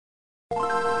Hello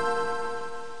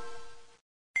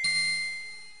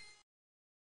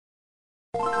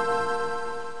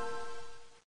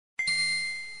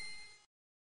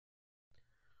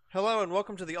and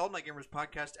welcome to the All Night Gamers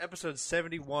podcast, episode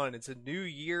 71. It's a new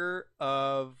year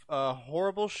of a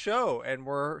horrible show, and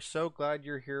we're so glad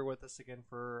you're here with us again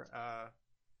for,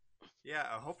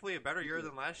 hopefully a better year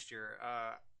than last year.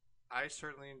 I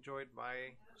certainly enjoyed my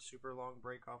super long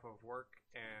break off of work,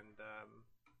 and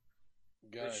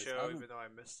Guys, this show, even though I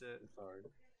missed it. Sorry.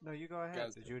 No, you go ahead.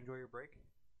 Guys, did you enjoy your break?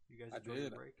 You guys I enjoy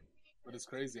did. your break? But it's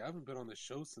crazy. I haven't been on the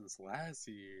show since last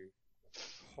year.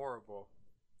 Horrible.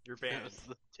 You're That banned. was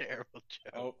a terrible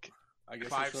joke. Oh, I guess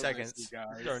 5 I'll seconds. next to you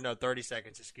guys. Or no, 30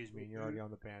 seconds, excuse me. You're already on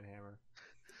the ban hammer.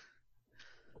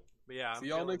 But yeah, See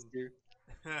y'all next year.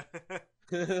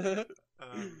 But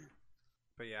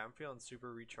yeah, I'm feeling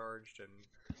super recharged and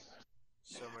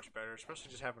so much better,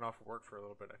 especially just having off of work for a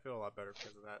little bit. I feel a lot better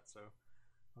because of that, so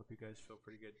hope you guys feel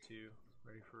pretty good too.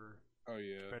 Ready for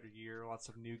a better year. Lots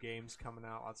of new games coming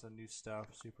out, lots of new stuff.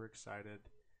 Super excited.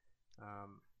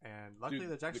 And luckily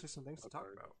there's actually some things to talk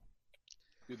about.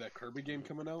 Dude, that Kirby game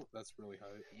coming out, that's really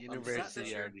hype.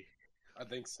 University already. I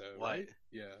think so, What? right?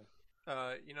 Yeah.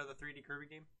 You know the 3D Kirby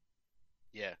game?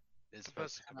 Yeah, it's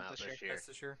supposed to come out this year. That's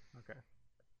this year? Okay.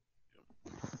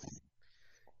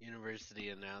 University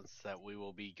announced that we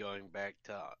will be going back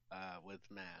to with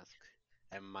masks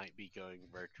and might be going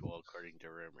virtual according to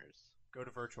rumors. Go to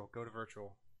virtual. Go to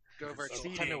virtual. Go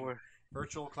virtual. Cheating.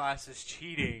 Virtual class is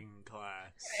cheating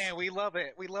class. And we love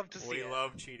it. We love to see it. We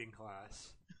love cheating class.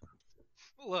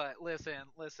 Look, listen.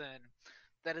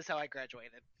 That is how I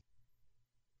graduated.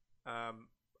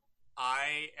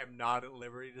 I am not at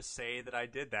liberty to say that I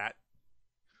did that,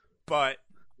 but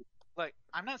Like,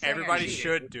 I'm not saying everybody I cheated.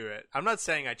 should do it. I'm not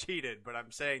saying I cheated, but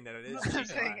I'm saying that it is I'm cheating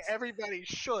saying class. everybody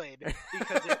should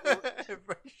because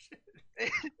Everybody should.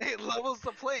 it levels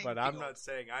the playing But field. I'm not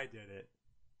saying I did it.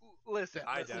 Listen,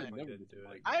 I listen. definitely didn't do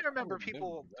it. I remember would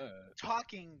people never do that.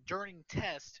 talking during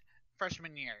test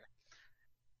freshman year,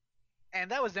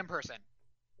 and that was in person.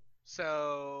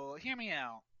 So hear me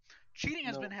out. Cheating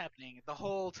has No. been happening the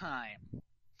whole time.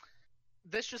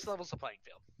 This just levels the playing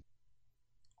field.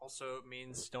 Also, it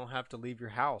means you don't have to leave your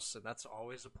house, and that's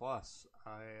always a plus.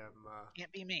 I am,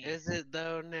 Can't be me. Is it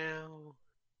though now?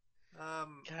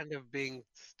 um, Kind of being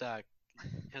stuck.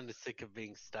 Kind of sick of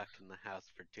being stuck in the house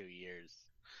for 2 years.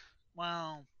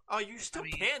 Well, oh, you still I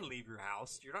mean- can leave your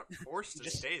house. You're not forced you to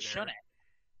just stay there. shouldn't.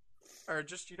 Or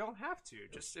just you don't have to.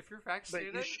 Just if you're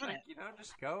vaccinated, you shouldn't.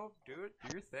 just go do it,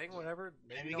 do your thing, whatever.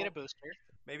 Maybe get a booster.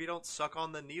 Maybe don't suck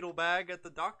on the needle bag at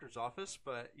the doctor's office,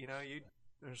 but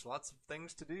there's lots of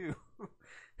things to do.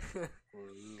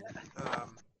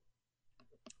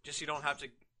 Just you don't have to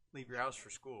leave your house for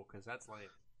school because that's lame.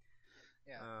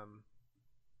 Yeah.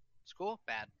 School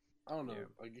bad. I don't know. Yeah.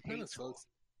 Like, it kind Hate of school. sucks.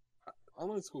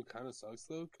 Online school kind of sucks,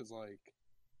 though, because, like,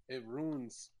 it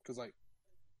ruins... Because, like,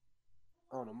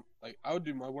 I don't know. Like, I would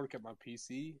do my work at my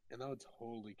PC, and that would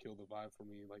totally kill the vibe for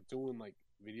me. Like, doing, like,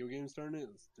 video games during it,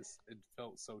 it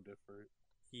felt so different.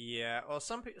 Yeah, well,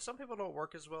 some people don't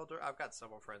work as well. I've got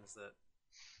several friends that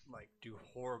like do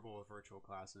horrible with virtual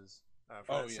classes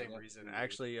for that same that's reason. weird.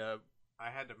 Actually, I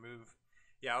had to move.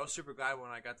 Yeah, I was super glad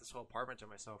when I got this whole apartment to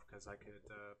myself because I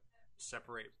could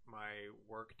separate my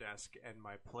work desk and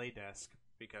my play desk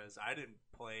because I didn't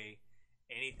play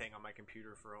anything on my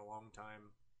computer for a long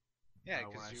time. Yeah, when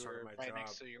I because you started were my right job.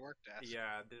 next to your work desk.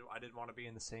 Yeah, I didn't want to be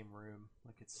in the same room.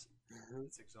 Like it's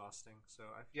exhausting. So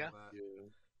I feel Yeah. that. Yeah.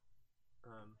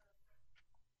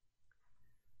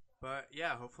 But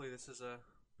yeah, hopefully this is a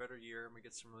better year and we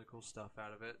get some really cool stuff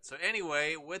out of it. So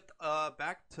anyway, with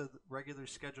back to the regular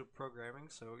scheduled programming.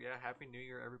 So yeah, happy New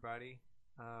Year, everybody.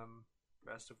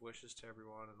 Best of wishes to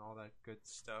everyone and all that good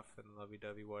stuff and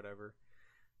lovey-dovey whatever.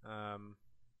 Now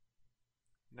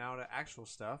to actual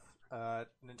stuff.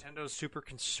 Nintendo's super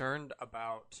concerned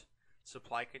about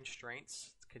supply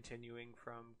constraints continuing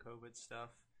from COVID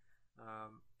stuff.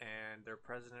 And their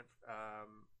president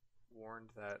warned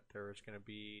that there's going to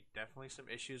be definitely some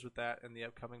issues with that in the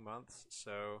upcoming months.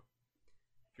 So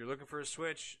if you're looking for a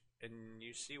Switch and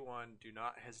you see one, do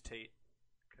not hesitate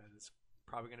because it's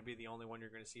probably going to be the only one you're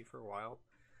going to see for a while.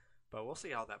 But we'll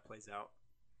see how that plays out.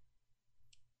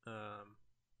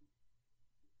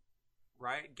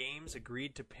 Riot Games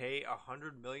agreed to pay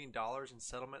 $100 million in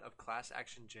settlement of class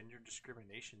action gender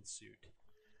discrimination suit.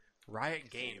 Riot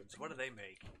Games, what do they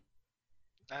make?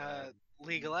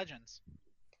 League of Legends.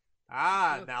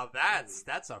 Ah, now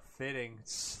that's a fitting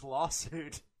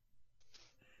lawsuit.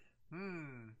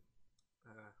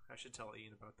 I should tell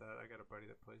Ian about that. I got a buddy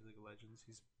that plays League of Legends.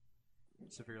 He's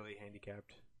severely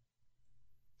handicapped.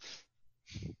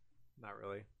 Not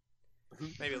really.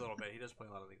 Maybe a little bit. He does play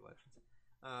a lot of League of Legends.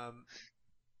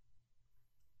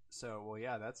 So, well,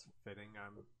 yeah, that's fitting.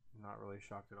 I'm not really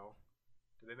shocked at all.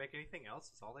 Do they make anything else?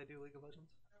 That's all they do, League of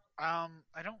Legends? I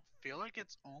don't feel like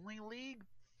it's only League,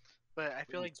 but I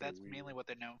feel like League's so that's weird. mainly what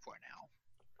they're known for now.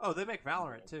 Oh, they make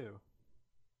Valorant too.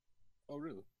 Oh,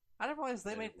 really? I didn't realize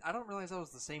they Yeah. made. I don't realize that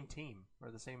was the same team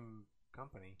or the same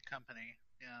company. Company,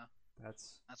 yeah,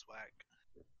 That's that's whack.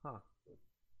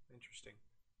 interesting.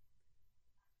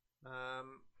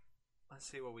 Let's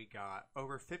see what we got.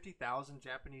 Over 50,000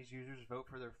 Japanese users vote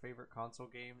for their favorite console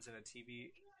games in a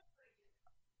TV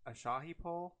Asahi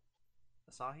poll.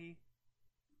 Asahi?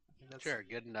 I think that's Sure,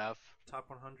 good enough. top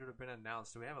 100 have been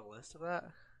announced. Do we have a list of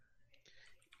that?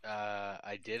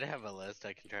 I did have a list.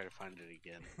 I can try to find it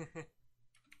again.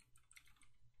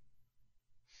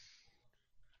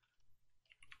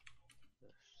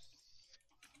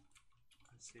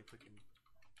 Let's see if we can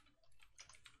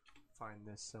find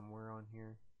this somewhere on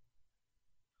here.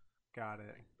 Got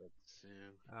it. Let's see.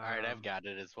 Alright, I've got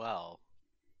it as well.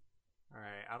 All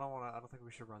right. I don't think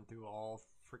we should run through all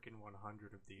freaking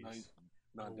 100 of these. Nice.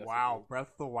 Not Wow,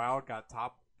 Breath of the Wild got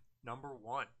top number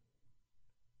 1,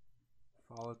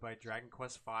 followed by Dragon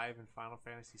Quest V and Final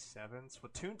Fantasy VII.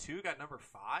 Splatoon 2 got number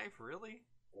 5. Really?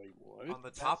 Wait, what? On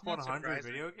the top not 100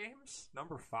 surprising. video games,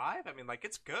 number 5. I mean, like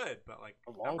it's good, but like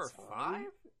Of all number time?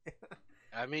 5.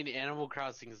 I mean, Animal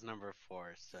Crossing is number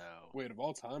 4, so. Wait, of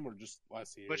all time or just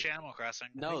last year? Which Animal Crossing?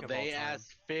 No, think of all they time.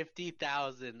 asked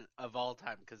 50,000 of all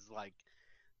time because, like,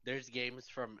 there's games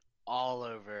from all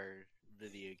over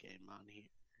video game on here.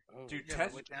 Oh, Dude, Yeah, Test-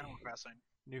 but which Animal Crossing?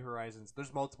 New Horizons.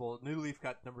 There's multiple. New Leaf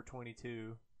got number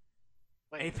 22.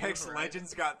 Wait, Apex New Horizons?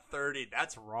 Legends got 30.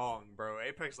 That's wrong, bro.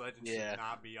 Apex Legends Yeah. should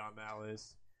not be on that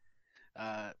list.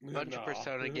 Bunch of Nah.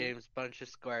 Persona games, bunch of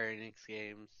Square Enix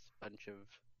games, bunch of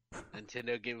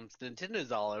Nintendo games.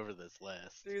 Nintendo's all over this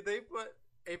list. Dude, they put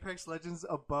Apex Legends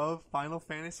above Final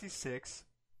Fantasy VI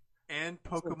and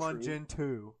So Pokemon true. Gen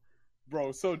 2.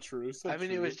 Bro, so true. So I mean,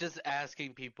 true. it was just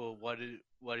asking people what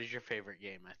is your favorite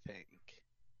game. I think.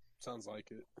 Sounds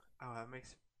like it. Oh, that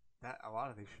makes that a lot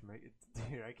of these should make it.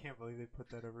 Dude, I can't believe they put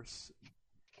that over.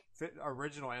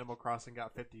 Original Animal Crossing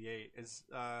got 58. Is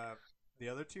the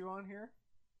other two on here?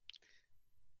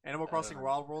 Animal Crossing know.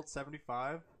 Wild World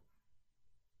 75.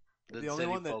 The The only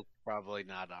City one that- Folk probably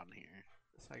not on here.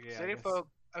 It's like, yeah, I City guess- Folk.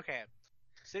 Okay,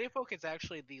 City Folk is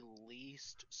actually the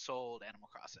least sold Animal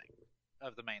Crossing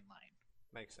of the main line.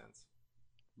 makes sense.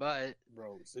 But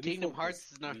Bro, City Kingdom Folk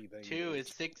Hearts is number anything 2 else.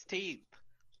 is 16th.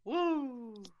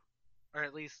 Woo! Or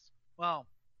at least, well,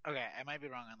 okay, I might be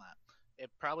wrong on that.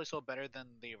 It probably sold better than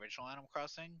the original Animal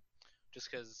Crossing, just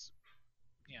because,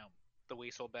 the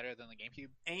Wii sold better than the GameCube.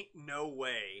 Ain't no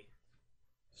way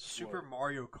Super What?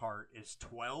 Mario Kart is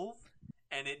 12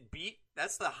 and it beat.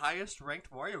 That's the highest ranked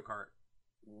Mario Kart.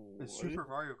 What? Is Super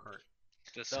Mario Kart.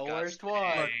 The worst Disgusting.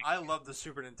 one. Look, I love the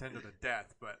Super Nintendo to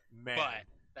death, but man, But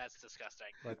that's disgusting.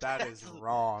 but that is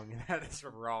wrong. That is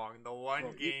wrong. The one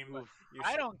Bro, game you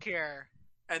I should- don't care.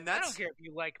 and I that's. don't care if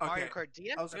you like Mario okay, Kart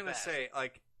DS. I was the gonna best. say,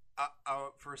 like,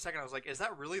 for a second, I was like, is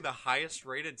that really the highest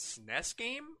rated SNES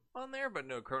game on there? But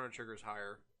no, Chrono Trigger's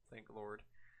higher. Thank Lord.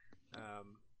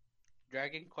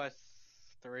 Dragon Quest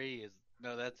 3 is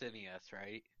no, that's NES,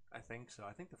 right? I think so.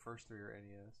 I think the first three are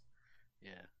NES.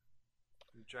 Yeah.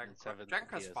 Dragon And Quest, seventh Dragon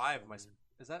Quest PS1. 5.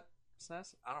 Is that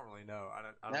SNES? I don't really know. I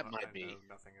don't That know. might I be. know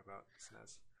nothing about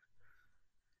SNES.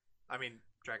 I mean,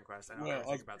 Dragon Quest. I know Well,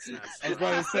 everything about SNES. I was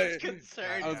about to say-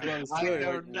 concerned. I was about to I say,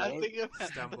 know like, nothing about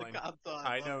Stumbling. the console.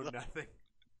 I know love nothing.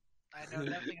 I know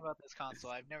nothing about this console.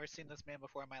 I've never seen this man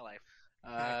before in my life.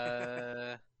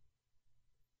 the-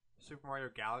 Super Mario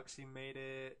Galaxy made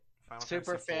it. Final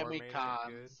Super Fantasy IV made it Famicom.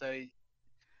 good. So,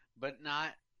 but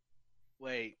not.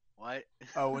 Wait, what?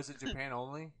 Oh, was it Japan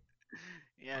only?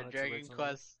 Yeah, Oh, it's Dragon original.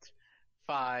 Quest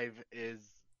 5 is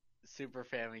Super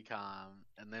Famicom,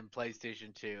 and then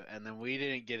PlayStation 2, and then we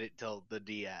didn't get it till the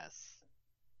DS.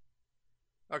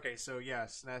 Okay, so yeah,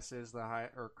 SNES is the high,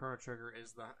 or Chrono Trigger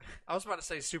is the. I was about to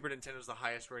say Super Nintendo is the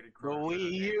highest rated The Chrono Trigger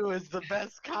Wii game. U is the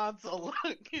best console.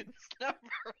 Look, it's number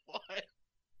 1.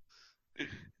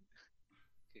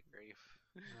 Good grief.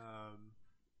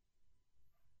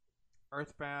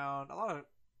 Earthbound, a lot of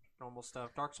normal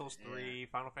stuff. Dark Souls 3,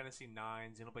 Final Fantasy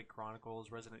 9, Xenoblade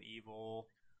Chronicles, Resident Evil,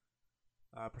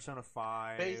 Persona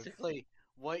 5. Basically,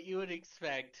 what you would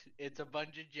expect, it's a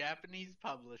bunch of Japanese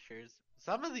publishers.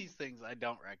 Some of these things I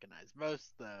don't recognize.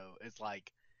 Most, though, is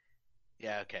like,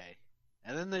 yeah, okay.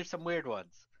 And then there's some weird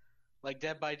ones. Like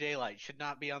Dead by Daylight should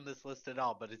not be on this list at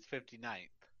all, but it's 59th.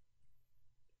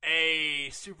 Hey,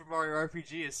 Super Mario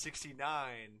RPG is 69.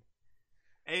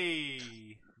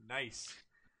 Hey, nice.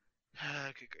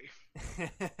 Good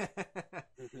grief.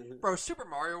 Bro, Super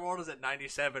Mario World is at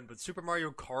 97, but Super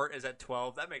Mario Kart is at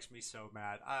 12. That makes me so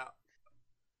mad.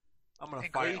 I'm gonna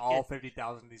And fight you all could-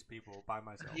 50,000 of these people by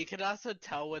myself. You could also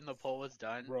tell when the poll was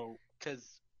done Bro,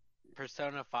 because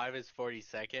Persona 5 is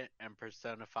 42nd and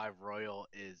Persona 5 Royal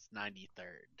is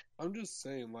 93rd. I'm just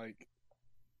saying, like,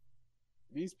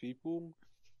 these people,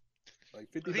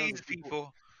 like These 50,000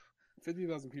 people.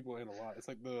 50,000 people ain't a lot. It's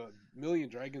like the million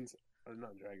dragons, or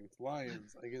not dragons,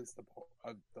 lions against the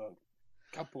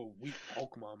couple weak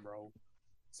Pokemon, bro.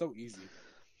 So easy.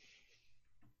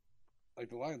 Like,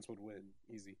 the lions would win,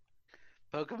 easy.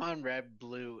 Pokemon Red,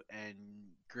 Blue, and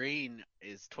Green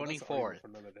is But that's an argument 24th, for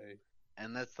another day.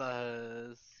 and that's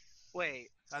the Wait,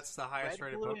 That's the highest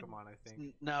Red, rated Blue, Pokemon, I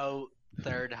think. no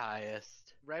third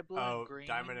highest. Red, Blue, Oh, and Green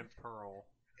Diamond and Pearl.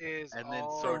 is And then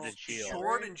all Sword and Shield.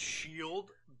 Sword and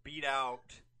Shield beat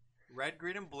out Red,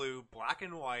 Green, and Blue, Black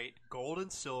and White, Gold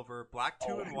and Silver, Black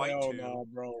 2 and White 2, no,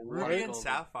 bro. Ruby White, and Gold,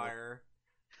 Sapphire.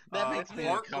 That makes me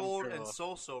Heart Gold and uncomfortable.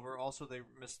 Soul Silver. Also,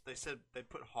 they said they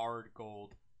put Hard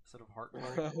Gold instead of Heart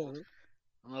Gold.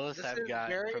 Unless This I've is got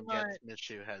very from much,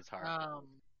 Getsmitsu has heart.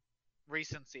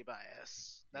 recency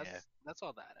bias. That's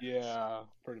all that is. Yeah,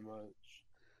 pretty much.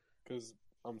 Because,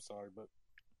 I'm sorry, but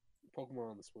Pokemon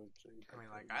on the Switch. I mean,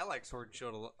 like I like Sword and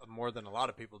Shield more than a lot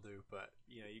of people do, but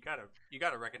you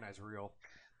gotta recognize real.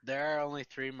 There are only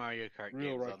 3 Mario Kart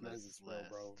Real games on recognizes this real, list.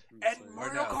 bro. I'm And saying.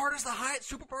 Mario no. Kart is the highest.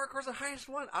 Super Mario Kart is the highest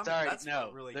one. Sorry, that's no,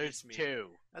 what really there's heats me. 2.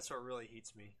 That's what really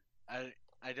heats me.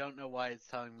 I don't know why it's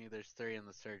telling me there's 3 in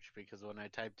the search because when I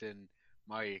typed in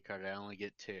Mario Kart, I only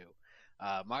get 2.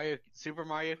 Super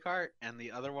Mario Kart, and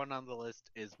the other one on the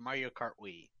list is Mario Kart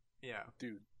Wii. Yeah,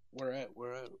 Dude, we're at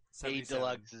 8 77.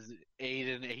 Deluxe is 8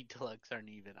 and 8 Deluxe aren't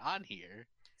even on here.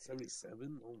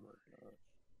 77? Oh my gosh.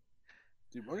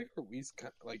 Dude, Mario Kart Wii's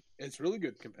like, it's really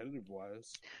good competitive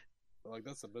wise. But, like,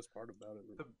 that's the best part about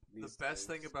it. The these best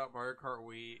days. thing about Mario Kart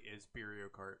Wii is Mario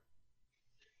Kart.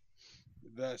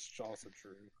 That's also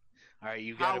true. Alright,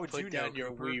 you How gotta would put you know, down your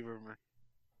Cooper? Wii remote.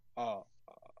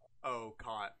 Oh,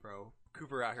 caught, bro.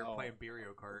 Cooper out here Oh. playing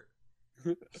Mario Kart.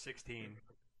 16,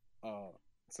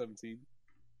 17.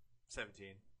 17.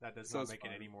 That does So not it's make it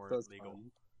fine. any more So it's legal.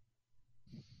 fine.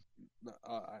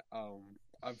 No,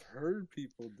 I've heard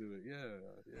people do it.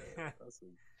 Yeah, that's it.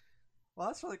 Well,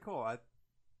 that's really cool.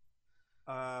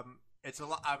 It's a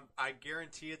lot. I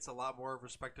guarantee it's a lot more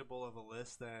respectable of a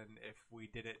list than if we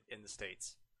did it in the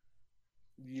States.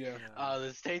 Yeah. Oh,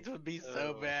 the States would be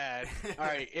so Oh. bad.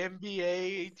 Alright,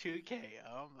 NBA 2K.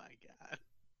 Oh my god.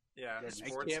 Yeah, I I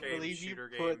sports can't games, believe you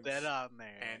shooter put games, that on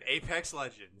there. and Apex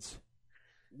Legends.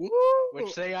 Woo!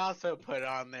 Which they also put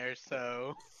on there,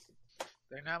 so.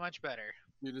 They're not much better.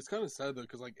 Dude, it's kind of sad though,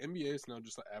 because like NBA is now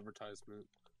just an advertisement.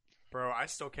 Bro, I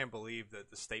still can't believe that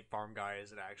the State Farm guy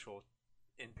is an actual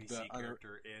NPC I don't-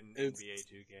 character in it's- NBA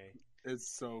 2K. It's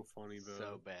so funny though.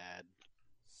 So bad.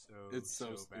 it's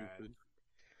so bad. stupid.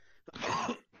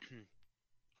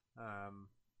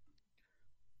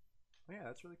 Yeah,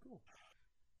 that's really cool.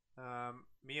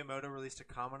 Miyamoto released a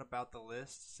comment about the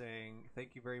list saying,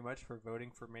 "Thank you very much for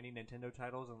voting for many Nintendo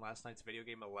titles in last night's video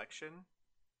game election,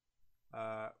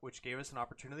 which gave us an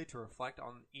opportunity to reflect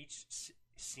on each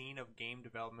scene of game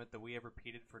development that we have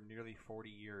repeated for nearly 40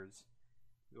 years.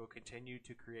 We will continue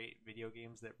to create video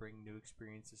games that bring new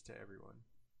experiences to everyone."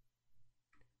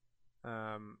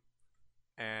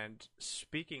 And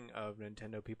speaking of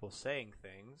Nintendo people saying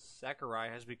things, Sakurai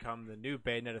has become the new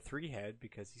Bayonetta 3 head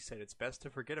because he said it's best to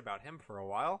forget about him for a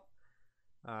while.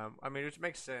 I mean, which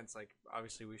makes sense. Like,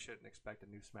 obviously, we shouldn't expect a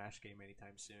new Smash game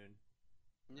anytime soon.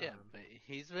 Yeah, but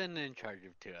he's been in charge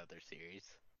of 2 other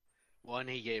series. One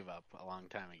he gave up a long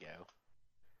time ago.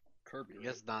 Kirby. I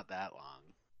guess not that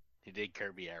long. He did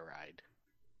Kirby Air Ride.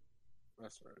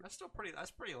 That's right. That's still pretty.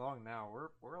 That's pretty long now.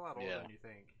 We're a lot older Yeah. than you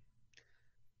think.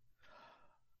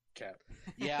 Cat.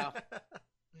 Yeah.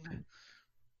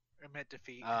 Admit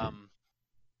defeat.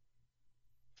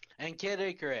 And Kid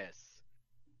Icarus.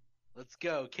 Let's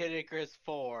go, Kid Icarus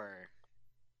 4.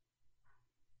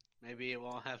 Maybe it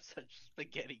won't have such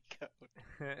spaghetti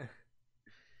code.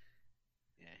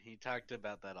 Yeah, he talked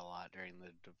about that a lot during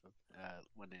the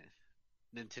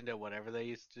Nintendo whatever they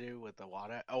used to do with the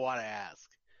Iwata Ask.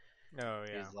 Oh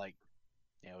yeah. He's like,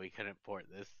 yeah, we couldn't port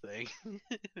this thing.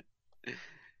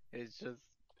 It's just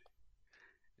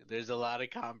there's a lot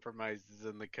of compromises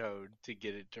in the code to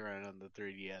get it to run on the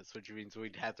 3DS, which means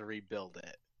we'd have to rebuild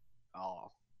it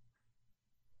all.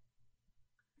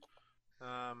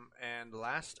 And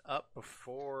last up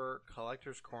before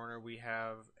Collector's Corner, we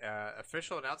have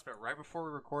official announcement right before we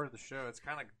recorded the show. It's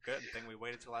kind of good thing we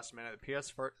waited till last minute. The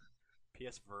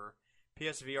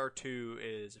PSVR 2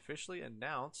 is officially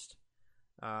announced,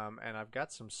 and I've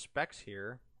got some specs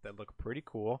here that look pretty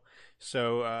cool.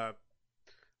 So, I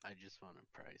just want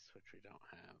a price, which we don't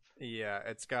have. yeah,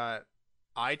 it's got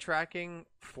eye tracking,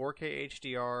 4K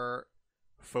HDR,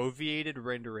 foveated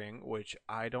rendering, which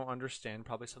I don't understand.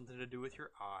 Probably something to do with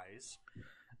your eyes.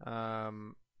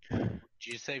 Did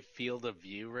you say field of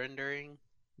view rendering?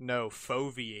 No,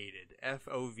 foveated.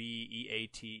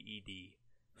 Foveated.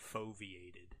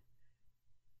 Foveated.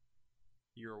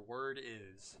 Your word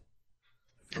is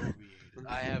foveated.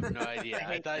 I have no idea. I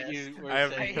hate thought this. you were I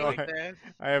have saying no like idea.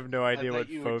 I have no idea thought what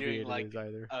you were doing, foveated like, is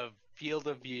either. a field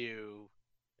of view.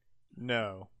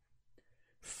 No.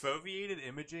 Foveated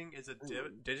imaging is a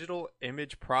digital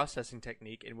image processing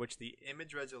technique in which the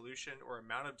image resolution or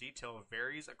amount of detail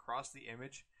varies across the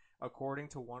image according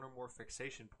to one or more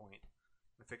fixation point.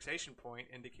 The fixation point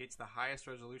indicates the highest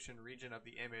resolution region of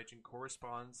the image and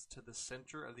corresponds to the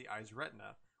center of the eye's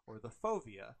retina, or the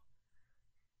fovea.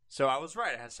 So I was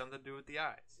right, it has something to do with the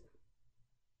eyes.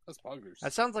 That's poggers.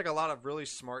 That sounds like a lot of really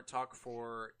smart talk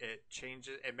for it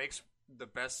changes. It makes the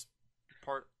best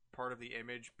part of the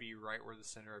image be right where the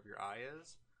center of your eye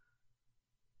is.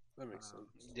 That makes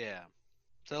sense. Yeah.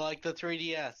 So like the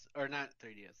 3DS, or not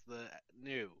 3DS, the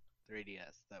new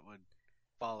 3DS that would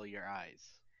follow your eyes.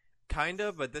 Kind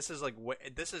of, but this is like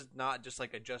this is not just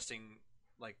like adjusting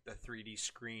like the 3D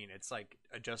screen. It's like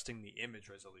adjusting the image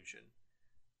resolution.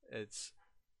 It's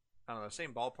I don't know,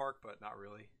 same ballpark, but not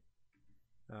really.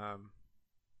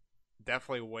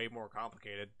 Definitely way more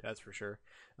complicated. That's for sure.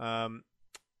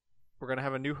 We're gonna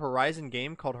have a new Horizon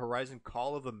game called Horizon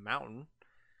Call of the Mountain.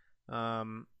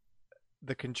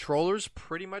 The controllers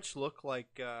pretty much look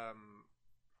like the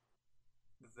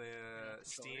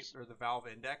Steam or the Valve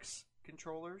Index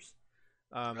controllers.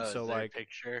 So So is there a like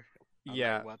picture on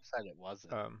yeah, their website, it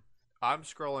wasn't. I'm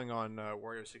scrolling on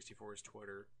Wario64's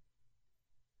Twitter.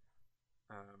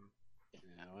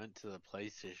 Yeah, I went to the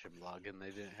PlayStation blog and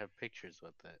they didn't have pictures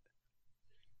with it.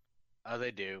 Oh,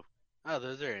 they do. Oh,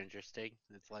 those are interesting.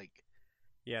 It's like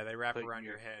Yeah, they wrap Put around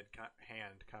your- your hand,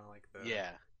 kind of like the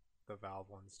the Valve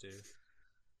ones do.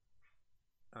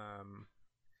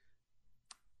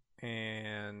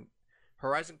 And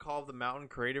Horizon Call of the Mountain,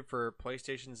 created for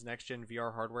PlayStation's next-gen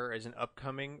VR hardware, is an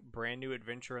upcoming brand new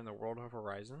adventure in the world of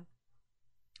Horizon.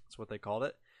 That's what they called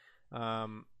it.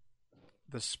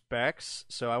 The specs,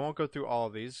 so I won't go through all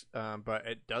of these, but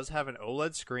it does have an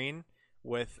OLED screen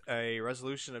with a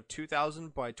resolution of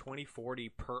 2000 by 2040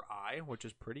 per eye, which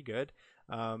is pretty good.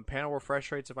 Panel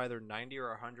refresh rates of either 90 or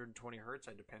 120 hertz,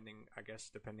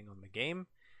 depending on the game.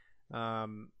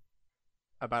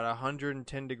 About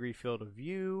 110 degree field of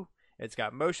view. It's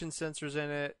got motion sensors in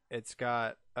it. It's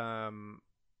got, I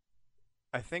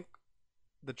think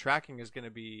the tracking is going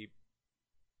to be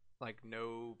like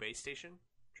no base station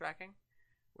tracking,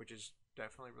 which is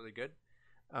definitely really good.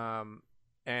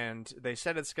 And they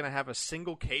said it's going to have a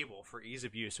single cable for ease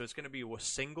of use. So it's going to be a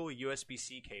single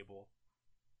USB-C cable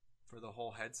for the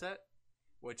whole headset,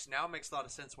 which now makes a lot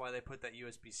of sense why they put that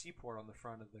USB-C port on the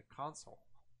front of the console.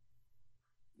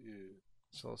 Yeah.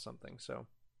 So something. So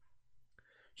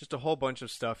just a whole bunch of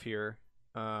stuff here.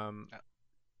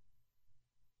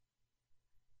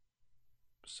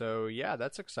 So yeah,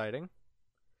 that's exciting.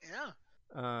 Yeah,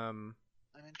 Um,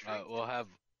 I'm intrigued. we'll have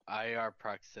IR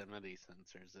proximity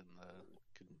sensors in the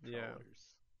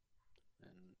controllers.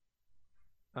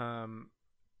 And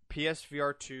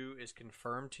PSVR 2 is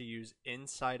confirmed to use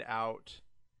inside-out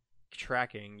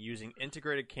tracking using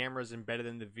integrated cameras embedded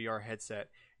in the VR headset.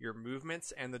 Your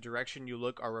movements and the direction you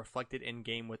look are reflected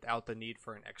in-game without the need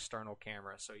for an external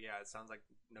camera. So yeah, it sounds like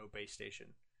no base station,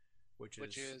 which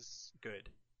is good.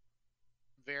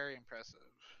 Very impressive.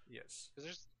 Yes.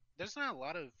 Because there's not a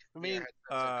lot of I mean, VR headsets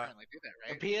that currently do that,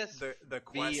 right? the PS The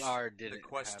Quest VR didn't the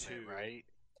Quest have 2 it, right?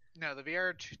 No, the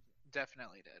VR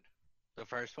definitely did. The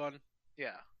first one?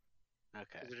 Yeah,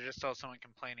 Okay. 'cause I just saw someone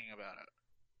complaining about it.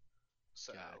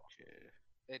 So Gotcha.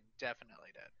 it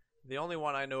definitely did. The only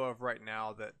one I know of right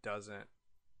now that doesn't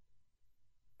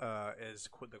is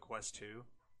the Quest 2.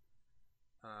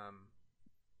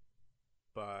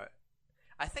 But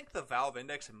I think the Valve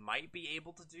Index might be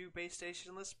able to do base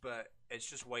stationless, but it's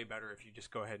just way better if you just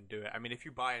go ahead and do it. I mean, if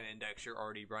you buy an Index, you're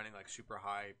already running like super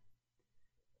high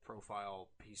profile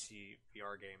PC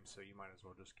VR games, so you might as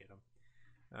well just get them.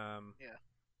 Yeah.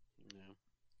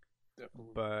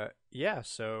 Definitely. But yeah,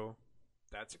 so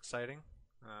that's exciting.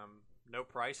 No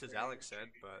price, as Very Alex said,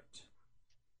 intriguing. but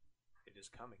it is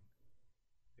coming.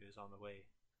 It is on the way.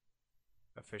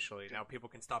 Officially. Now people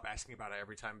can stop asking about it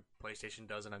every time PlayStation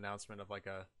does an announcement of like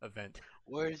a event.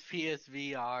 Where's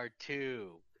PSVR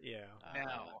 2? Yeah.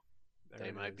 Now, There They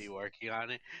it might be is. working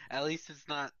on it. At least it's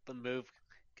not the Move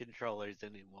controllers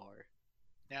anymore.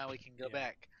 Now we can go Yeah.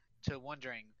 back to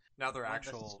wondering Now they're when the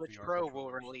actual Switch VR Pro will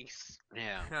controllers. release.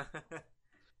 Yeah.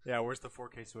 Yeah, where's the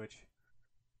 4K Switch?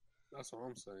 That's what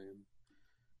I'm saying.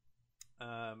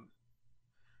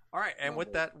 All right, and No, with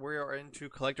but- that, we are into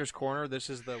Collector's Corner. This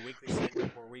is the weekly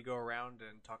segment where we go around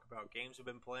and talk about games we've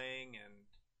been playing and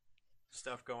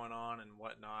stuff going on and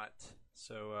whatnot.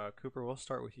 So, Cooper, we'll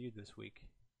start with you this week.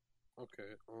 Okay,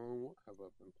 what have I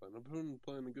been playing? I've been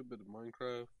playing a good bit of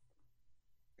Minecraft,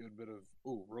 good bit of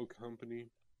Rogue Company,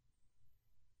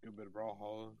 good bit of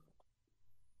Brawlhalla.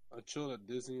 I chilled at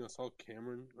Disney. I saw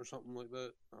Cameron or something like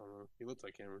that. I don't know. He looks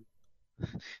like Cameron.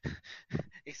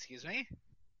 Excuse me?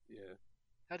 Yeah.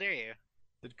 How dare you?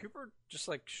 Did Cooper just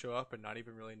like show up and not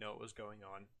even really know what was going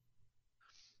on?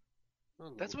 I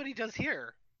don't That's know. what he does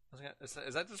here. Is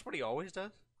that just what he always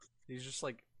does? He's just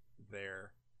like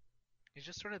there. He's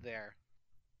just sort of there,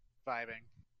 vibing.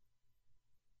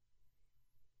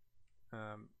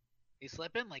 He's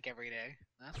sleeping like every day.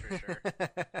 That's for sure.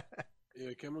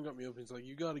 Yeah, Cameron got me up. He's like,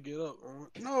 "You got to get up." I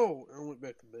went, "No," and I went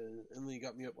back to bed. And then he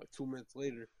got me up like 2 minutes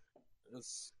later.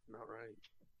 That's not right.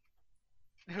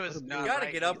 It was You You not gotta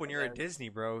right get up either, when you're at man. Disney,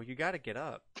 bro. You gotta get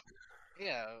up.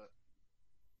 Yeah,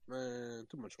 Man,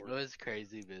 too much It work. was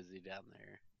crazy busy down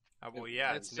there. Well,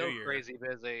 yeah, it's it's so New Year. crazy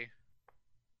busy.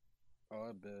 Oh,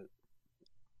 I bet.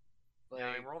 Yeah, I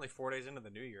mean, Like, we're only 4 days into the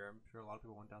New Year. I'm sure a lot of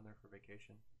people went down there for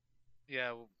vacation.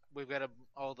 yeah, we've got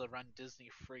all the Run Disney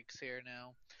freaks here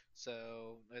now,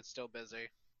 so it's still busy.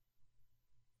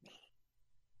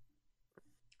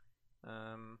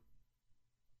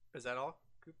 Is that all?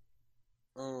 Coop?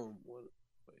 What?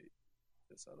 Wait,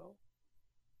 is that all?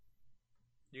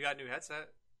 You got a new headset?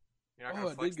 You're not Oh,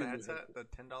 gonna I flex did the get a new headset,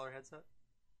 headset. the $10 headset?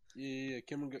 Yeah.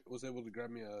 Cameron was able to grab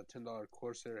me a $10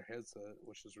 Corsair headset,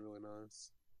 which is really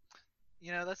nice.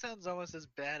 You know, that sounds almost as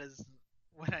bad as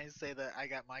when I say that I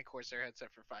got my Corsair headset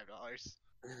for $5.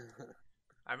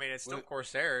 I mean, it's still What-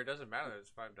 Corsair. It doesn't matter. It's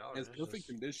 $5. It's perfect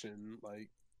condition. Like,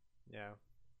 Yeah.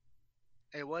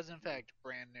 It was, in fact,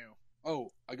 brand new.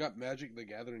 I got Magic the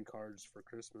Gathering cards for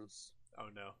Christmas. Oh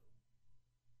no.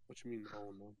 What you mean?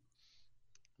 Oh no.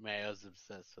 Mayo's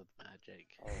obsessed with Magic.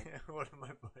 Oh. What am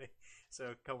I playing?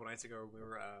 So a couple nights ago, we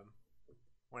were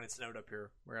when it snowed up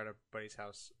here. We were at a buddy's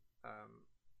house,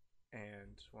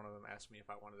 and one of them asked me if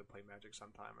I wanted to play Magic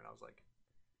sometime, and I was like,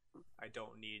 I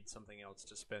don't need something else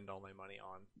to spend all my money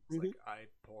on. It's Mhm. like I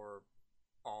pour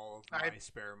all of my I-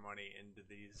 spare money into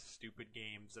these stupid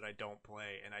games that I don't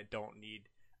play, and I don't need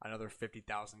another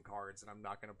 50,000 cards that I'm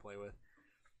not going to play with.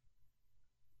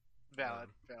 Valid,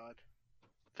 valid.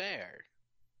 Fair.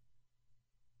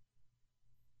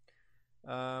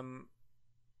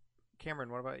 Cameron,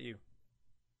 what about you?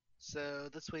 So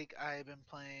this week I've been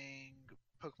playing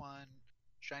Pokemon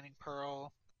Shining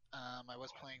Pearl. I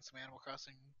was playing some Animal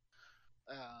Crossing.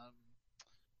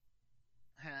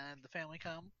 Had the family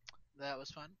come. That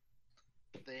was fun.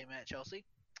 They met Chelsea.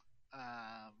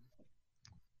 That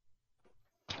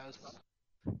was fun.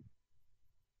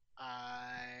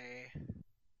 I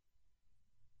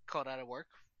called out of work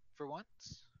for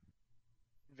once.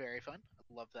 Very fun. I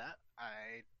love that.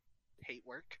 I hate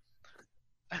work.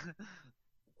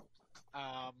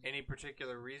 Any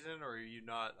particular reason, or are you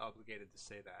not obligated to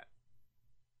say that?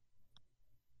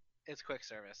 It's quick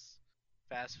service.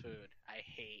 Fast food. I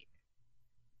hate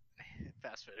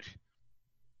fast food.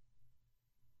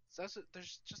 So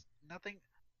there's just nothing.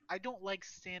 I don't like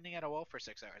standing at a wall for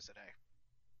 6 hours a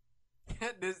day.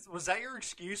 Was that your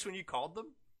excuse when you called them?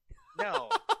 No.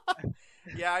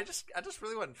 Yeah, I just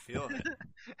really wasn't feeling it.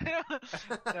 No,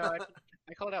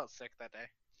 I called out sick that day.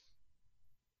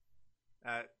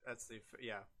 That's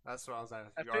what I was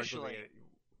asking. You Officially. arguably- you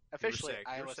were Officially, sick.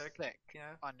 I You were was sick? sick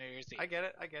Yeah, on New Year's Eve. I get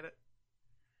it.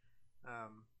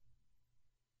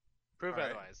 Prove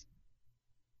Alright. otherwise.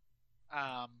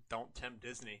 Don't tempt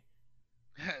Disney.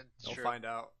 it's They'll true. find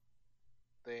out.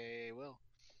 They will.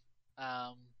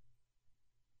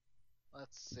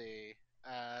 Let's see.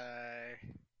 I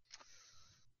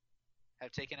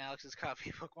have taken Alex's copy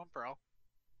of Pokemon Pearl.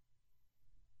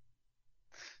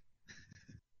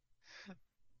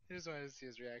 I just wanted to see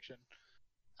his reaction.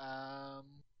 Oh,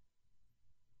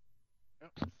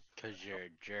 Cause you're a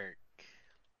jerk.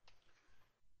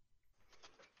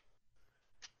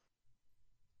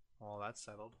 Well, that's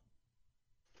settled.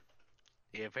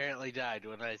 He apparently died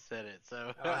when I said it,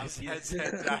 so His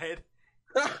headset died.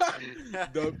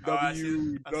 W, Oh, I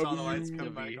saw the lights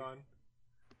come W. back on.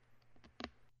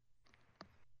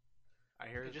 I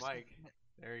hear it his just, mic.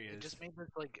 There he it is. just made this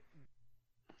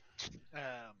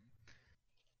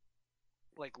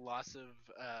like loss of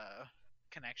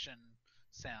connection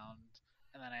sound,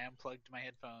 and then I unplugged my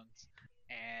headphones,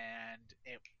 and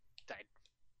it died.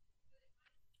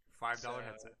 $5 So-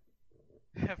 headset.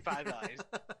 $5.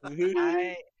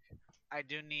 I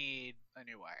do need a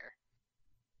new wire.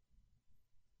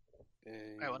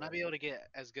 I will not be able to get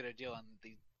as good a deal on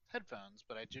the headphones,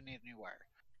 but I do need a new wire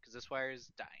because this wire is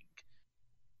dying.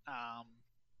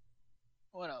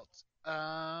 What else?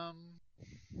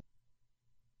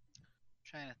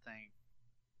 Trying to think.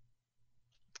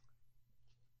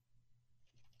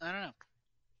 I don't know.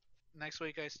 Next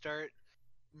week I start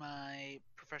my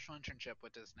professional internship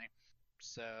with Disney,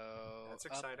 so That's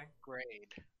exciting.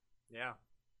 upgrade. Yeah.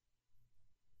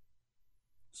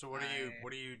 So what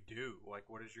do you do? Like,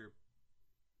 what is your?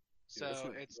 So that's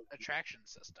what- it's attraction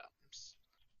systems,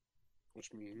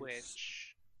 Which means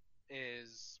which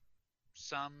is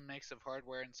some mix of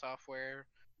hardware and software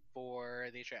for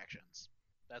the attractions.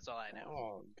 That's all I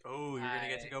know. Oh, you're gonna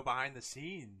get to I- go behind the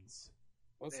scenes,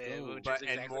 Let's Which go. is but exactly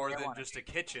and more what I than wanna just a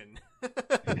do. kitchen.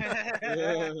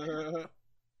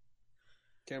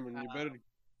 Cameron,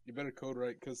 you better code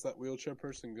right because that wheelchair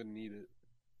person gonna need it.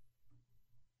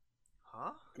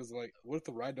 Huh? Because like, what if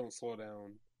the ride don't slow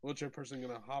down? Wheelchair person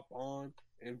gonna hop on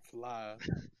and fly.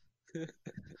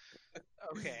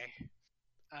 Okay.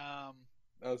 That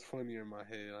was funnier in my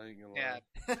head. I ain't gonna Yeah.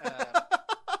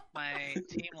 lie. My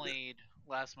team lead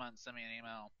last month sent me an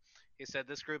email. He said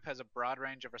this group has a broad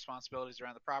range of responsibilities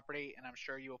around the property, and I'm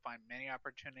sure you will find many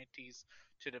opportunities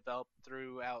to develop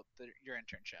throughout your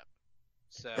internship.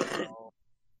 So,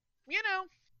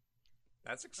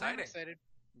 That's I'm exciting. excited.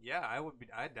 Yeah,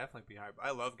 I'd definitely be hyped.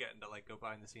 I love getting to like go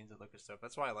behind the scenes and look at stuff.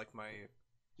 That's why I like my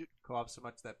co-op so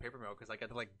much, that paper mill, because I get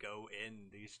to like go in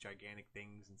these gigantic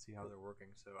things and see how they're working.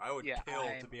 So I would kill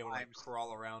to be able to like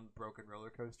crawl around broken roller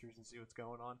coasters and see what's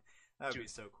going on. That would be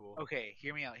so cool. Okay,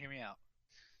 hear me out.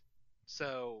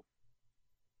 So,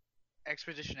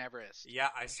 Expedition Everest Yeah,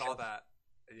 I saw that.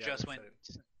 Yeah, just that's went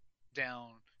it.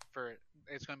 down for.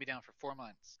 It's going to be down for 4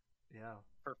 months Yeah.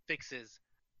 for fixes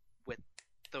with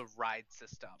the ride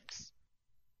systems.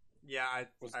 Yeah,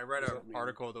 What's- I read what's an that mean?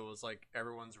 article that was like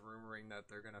everyone's rumoring that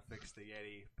they're gonna fix the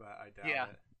Yeti, but I doubt Yeah.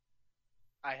 it.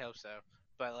 I hope so,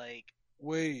 but like,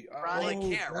 Wait, Well, they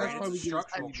can't, right? that's why we It's a get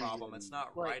structural excited. problem. It's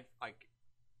not Like- right. Like,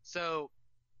 so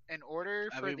in order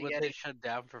I for mean, the when Yeti, they shut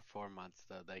down for 4 months,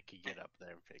 though, they could get up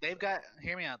there and fix they've it. got.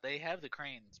 Hear me out. They have the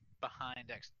cranes behind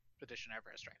Expedition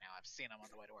Everest right now. I've seen them on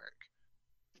the way to work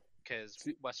because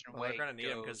See- Western well, Way they're gonna need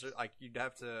them because goes- like you'd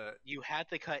have to. you had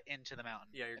to cut into the mountain.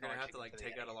 Yeah, you're in gonna order have to get like the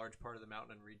take out a Yeti. large part of the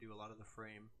mountain and redo a lot of the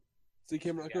frame. See,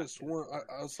 Cameron, I Yeah. could have sworn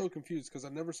I was so confused because I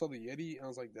never saw the Yeti. And I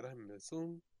was like, did I miss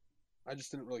him? I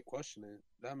just didn't really question it.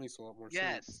 That makes a lot more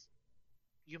sense. Yes,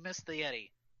 you missed the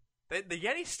Yeti. The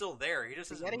Yeti's still there. He just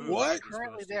The doesn't Yeti move. What? like he's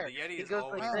currently supposed to. there. The Yeti He is goes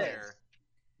always like there. this.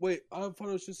 Wait, I thought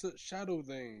it was just a shadow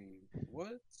thing.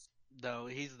 What? No,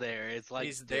 he's there. It's like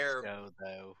He's there. disco,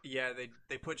 though. Yeah,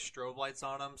 they put strobe lights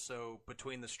on him, so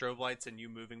between the strobe lights and you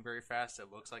moving very fast, it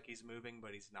looks like he's moving,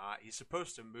 but he's not. He's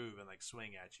supposed to move and like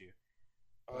swing at you,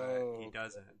 but he Oh,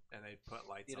 doesn't. And they put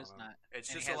lights He on does him. not. It's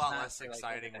And he just a has lot not less for, like, over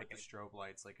exciting a with the decade. strobe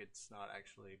lights. Like it's not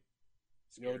actually.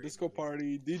 Yo, scary disco movie.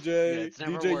 party, Yeah, DJ, it's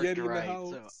never DJ worked Yeti in the right,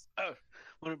 house.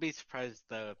 Wouldn't be surprised,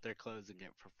 though, if they're closing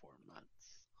it for 4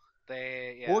 months.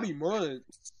 They 40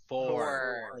 months.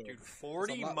 Four. Dude,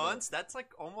 40 lot months? That's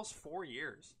like almost 4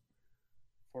 years.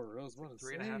 For real, I was about to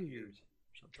 3.5 say. years.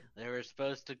 Or something. They were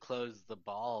supposed to close the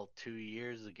ball 2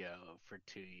 years ago for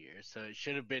 2 years, so it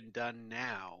should have been done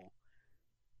now.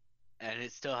 And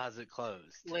it still hasn't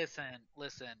closed.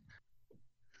 Listen.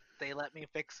 They let me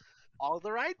fix all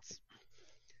the rights.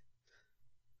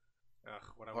 Ugh,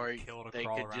 what I Or would kill to they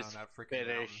crawl could around just that freaking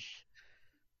mountain. Finish.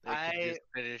 They could just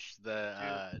finish the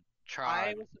I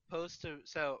trial. was supposed to.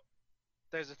 So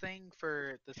there's a thing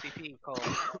for the CP called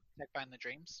Tech Find the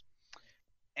Dreams,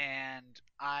 and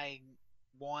I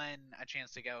won a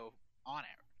chance to go on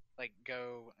it, like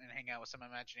go and hang out with some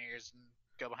Imagineers and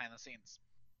go behind the scenes.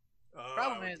 Oh,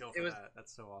 Problem I would is, kill it for was- that.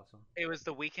 That's so awesome. It was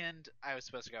the weekend I was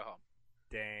supposed to go home,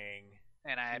 Dang.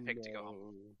 and I picked to go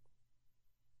home. No.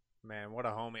 Man, what a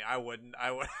homie. I wouldn't.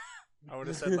 I would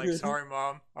have said, like, sorry,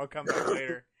 Mom. I'll come back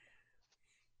later.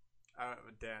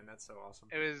 Dan, that's so awesome.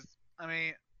 It was. I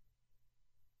mean,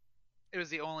 it was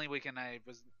the only weekend I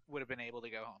would have been able to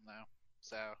go home though.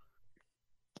 So.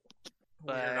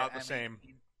 We're not the I same.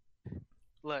 mean,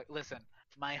 look, listen.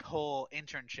 My whole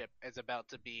internship is about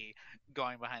to be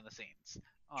going behind the scenes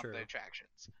on True. the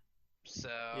attractions. So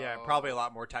Yeah, probably a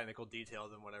lot more technical detail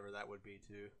than whatever that would be,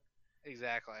 too.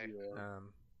 exactly. Yeah.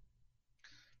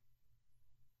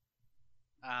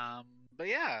 But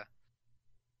yeah,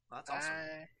 That's awesome.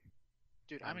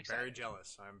 dude, I'm I'm excited. very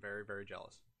jealous. I'm very, very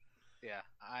jealous. Yeah,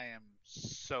 I am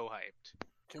so hyped.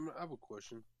 Cameron, I have a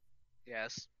question.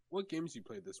 Yes. What games you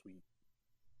played this week?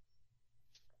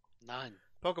 None.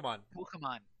 Pokemon.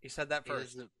 Pokemon. He said that He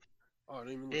first. doesn't, Oh, I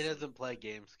didn't even he listen. doesn't play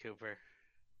games, Cooper.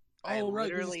 I Oh, right,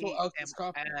 this is literally still Alex's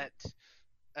am copy.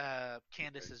 at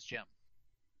Candace's gym.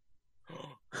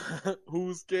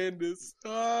 Who's Candace?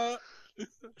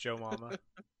 Joe Mama.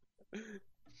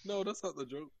 No, that's not the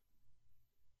joke.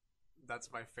 That's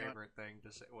my favorite thing.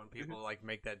 To say when people like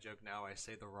make that joke now, I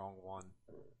say the wrong one.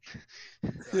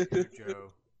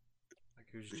 Joe. Like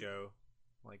who's Joe?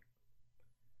 Like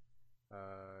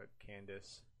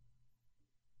Candace.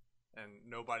 And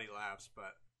nobody laughs,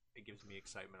 but it gives me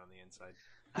excitement on the inside.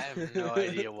 I have no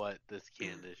idea what this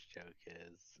Candace joke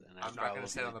is. And I'm not going to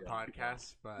say it on the probably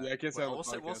podcast, but Yeah, I can't say it on the we'll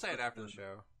podcast, say it that's after the fine.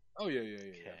 show. Oh yeah.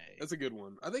 Okay. That's a good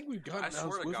one. I think we've gotten. I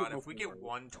swear to with God, it if we get before.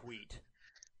 one tweet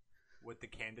with the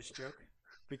Candace joke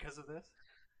because of this,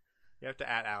 you have to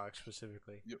add Alex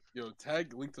specifically. Yo,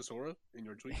 tag Link to Sora in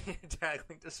your tweet. Tag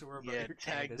Link to Sora about Yeah, your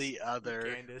tag Candace. the other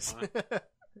Candace.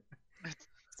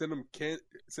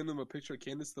 Send him a picture of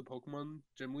Candace, the Pokemon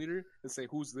gym leader, and say,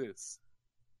 "Who's this?"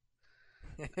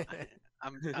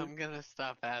 I'm gonna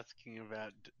stop asking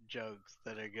about jokes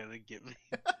that are gonna get me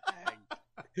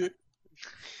tagged.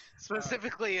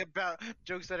 Specifically about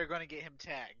jokes that are going to get him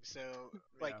tagged. So,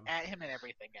 like, Yeah. at him and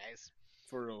everything, guys.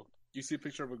 For real. You see a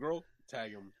picture of a girl,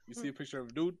 tag him. You see a picture of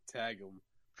a dude, tag him.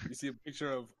 You see a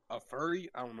picture of a furry,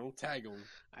 I don't know, tag him.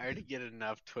 I already get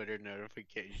enough Twitter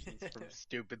notifications from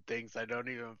stupid things I don't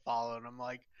even follow, and I'm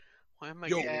like, why am I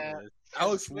Yo, getting Yeah. this?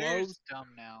 Alex Twitter's loves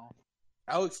dumb now.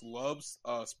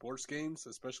 sports games,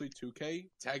 especially 2K.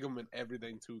 Tag him in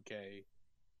everything 2K.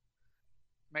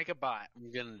 Make a bot.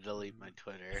 I'm gonna delete my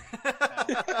Twitter.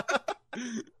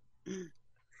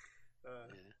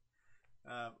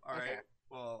 All right. Okay.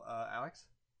 Well, Alex.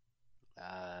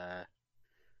 I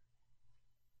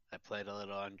played a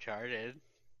little Uncharted.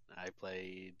 I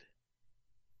played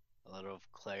a little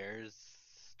of Claire's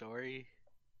story.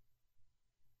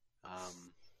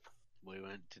 We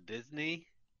went to Disney,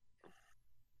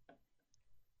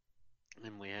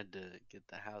 and we had to get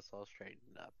the house all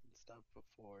straightened up and stuff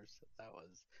before, so that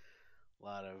was a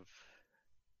lot of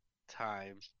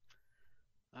time.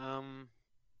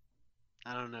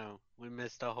 I don't know. We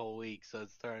missed a whole week, so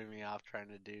it's throwing me off trying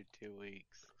to do 2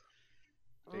 weeks.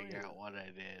 Figure out what I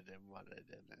did and what I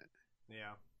didn't.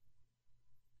 Yeah.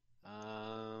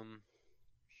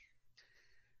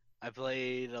 I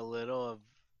played a little of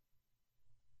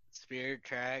Spirit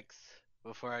Tracks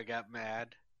before I got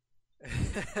mad.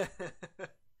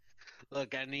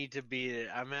 Look, I need to beat it.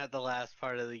 I'm at the last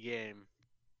part of the game.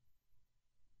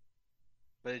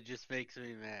 But it just makes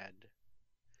me mad.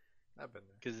 I've been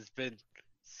there. Because it's been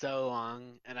so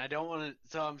long, and I don't want to.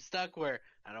 So I'm stuck where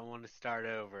I don't want to start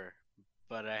over,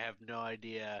 but I have no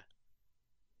idea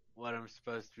what I'm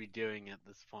supposed to be doing at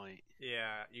this point.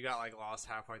 Yeah, you got like lost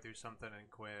halfway through something and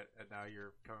quit, and now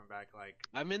you're coming back like.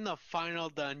 I'm in the final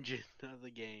dungeon of the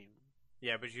game.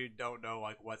 Yeah, but you don't know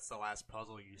like what's the last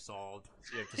puzzle you solved.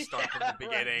 So you have to start from the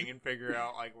beginning and figure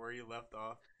out like where you left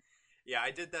off. Yeah,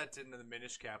 I did that in the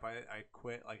Minish Cap. I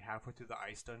quit like halfway through the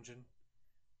ice dungeon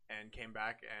and came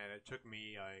back, and it took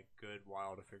me a good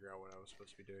while to figure out what I was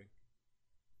supposed to be doing.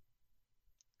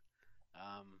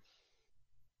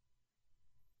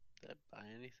 Did I buy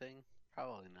anything?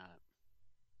 Probably not.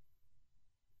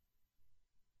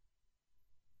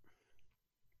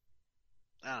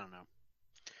 I don't know.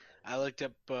 I looked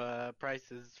up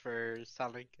prices for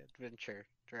Sonic Adventure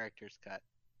Director's Cut.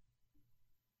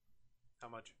 How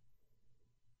much?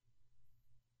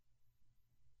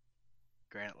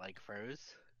 Grant like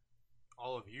froze.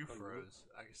 All of you Oh, you? froze.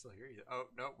 I can still hear you. Oh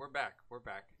no, we're back. We're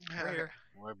back. We're here.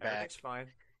 We're back. Everything's fine.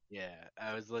 Yeah,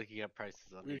 I was looking up prices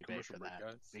on We need eBay commercial for break, that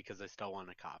guys. because I still want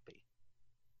a copy.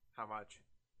 How much?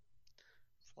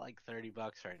 It's like $30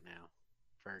 right now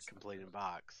for a That's not complete in bad.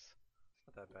 box.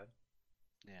 Not that bad.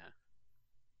 Yeah.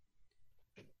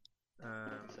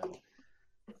 So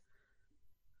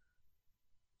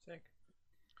sick.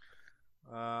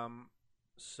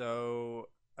 So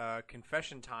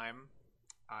confession time.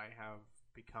 I have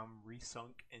become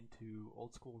resunk into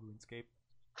old school RuneScape.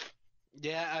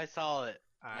 Yeah, I saw it.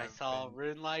 I I've saw been-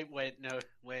 Rune Light. Wait,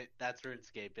 that's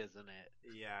RuneScape, isn't it?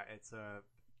 Yeah, it's a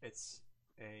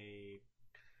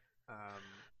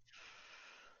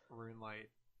RuneLite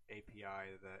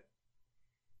API that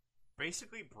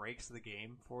basically breaks the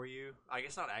game for you. I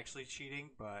guess not actually cheating,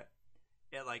 but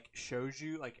it like shows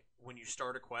you like when you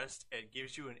start a quest, it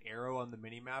gives you an arrow on the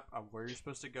minimap of where you're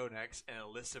supposed to go next and a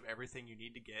list of everything you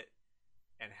need to get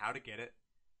and how to get it.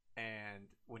 and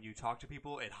when you talk to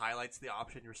people, it highlights the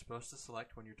option you're supposed to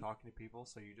select when you're talking to people.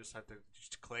 So you just have to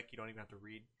just click. You don't even have to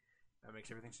read. That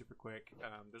makes everything super quick.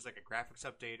 There's like a graphics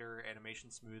updater, animation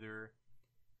smoother,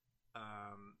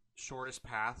 shortest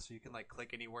path. So you can like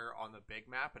click anywhere on the big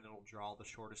map, and it'll draw the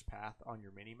shortest path on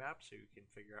your mini map, so you can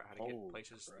figure out how to get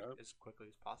places as quickly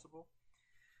as possible.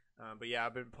 But yeah,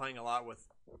 I've been playing a lot with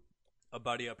a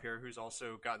buddy up here who's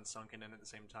also gotten sunken in at the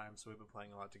same time, so we've been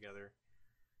playing a lot together.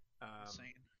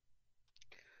 Insane.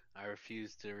 I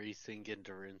refuse to resync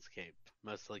into RuneScape,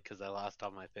 mostly because I lost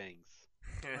all my things.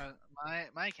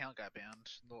 My account got banned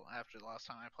after the last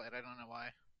time I played. I don't know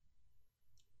why.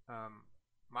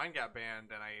 Mine got banned,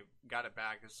 and I got it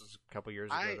back. This was a couple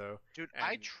years ago, though. Dude,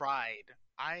 I tried.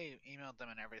 I emailed them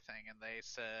and everything, and they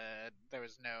said there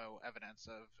was no evidence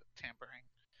of tampering.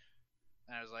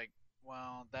 And I was like,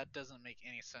 well, that doesn't make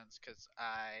any sense because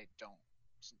I don't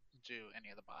do any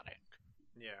of the botting.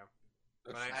 Yeah.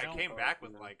 But I came back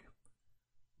with like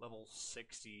level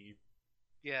 60.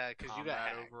 Yeah, because you got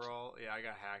hacked. Overall. Yeah, I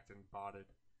got hacked and botted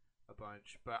a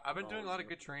bunch. But I've been doing a lot of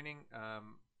good training.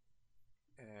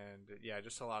 And yeah,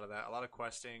 just a lot of that. A lot of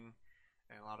questing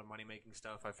and a lot of money making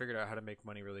stuff. I figured out how to make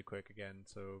money really quick again.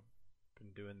 So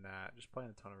been doing that. Just playing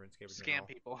a ton of RuneScape. Scam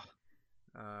people.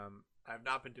 I've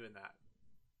not been doing that.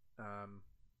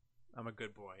 I'm a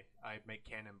good boy. I make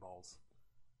cannonballs.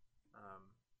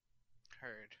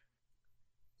 Heard.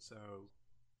 So,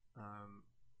 So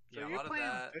yeah, a you're lot of playing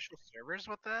that official servers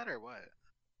with that, or what?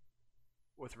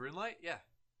 with RuneLite. Yeah.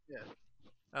 Yeah.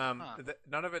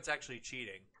 None of it's actually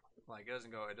cheating. Like it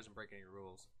doesn't break any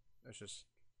rules. It's just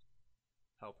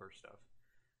helper stuff.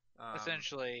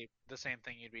 Essentially, the same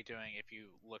thing you'd be doing if you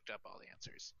looked up all the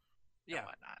answers. Yeah, And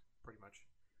whatnot. pretty much.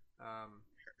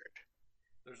 Heard.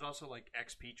 There's also like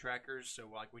XP trackers, so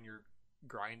like when you're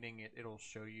grinding it, it'll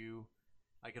show you,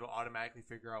 like it'll automatically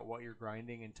figure out what you're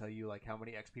grinding and tell you like how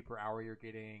many XP per hour you're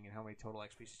getting and how many total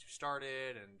XP you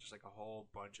started and just like a whole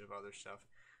bunch of other stuff.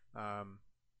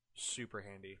 Super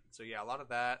handy. So yeah, a lot of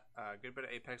that. Good bit of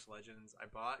Apex Legends. I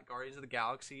bought Guardians of the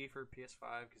Galaxy for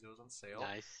PS5 because it was on sale.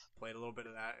 Nice. Played a little bit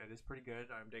of that. It is pretty good.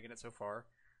 I'm digging it so far.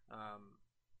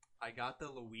 I got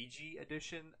the Luigi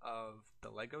edition of the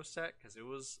Lego set because it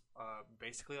was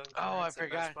basically on clearance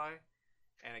at Best Buy,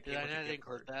 and it came with a gift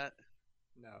card. That?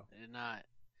 No, I did not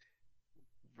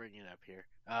bring it up here.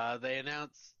 They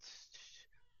announced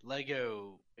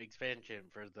Lego expansion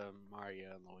for the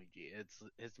Mario and Luigi. It's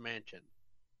his mansion.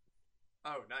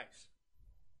 Oh, nice.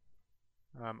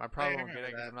 I probably won't get it remember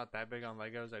because that. I'm not that big on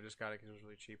Legos. I just got it because it was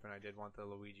really cheap, and I did want the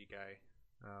Luigi guy.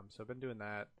 So I've been doing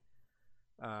that.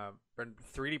 Been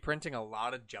 3D printing a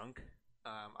lot of junk.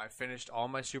 I finished all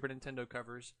my Super Nintendo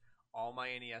covers, all my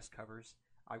NES covers.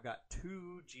 I've got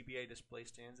 2 GBA display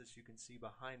stands, as you can see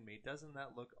behind me. Doesn't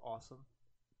that look awesome?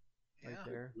 Right Yeah.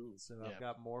 there. Ooh, So yeah. I've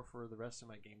got more for the rest of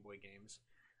my Game Boy games.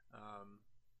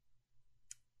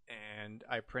 And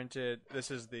I printed.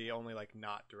 This is the only like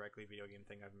not directly video game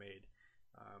thing I've made.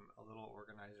 A little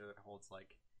organizer that holds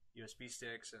like USB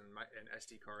sticks and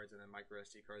SD cards and then micro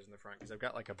SD cards in the front because I've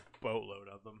got like a boatload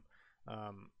of them.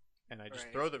 And I just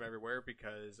Right. throw them everywhere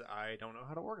because I don't know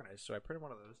how to organize. So I printed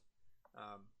one of those.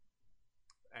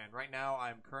 And right now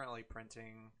I'm currently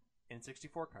printing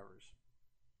N64 covers.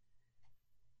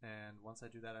 And once I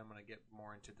do that, I'm going to get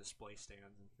more into display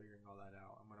stands and figuring all that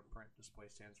out. I'm going to print display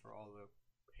stands for all the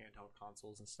handheld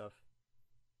consoles and stuff.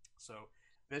 So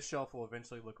this shelf will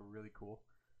eventually look really cool.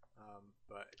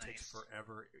 But it takes Nice.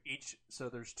 forever. So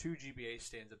there's 2 GBA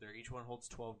stands up there. Each one holds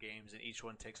 12 games, and each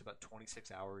one takes about 26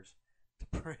 hours to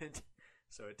print.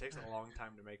 So it takes a long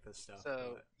time to make this stuff.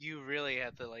 So but- you really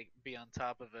have to like be on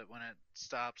top of it when it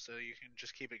stops, so you can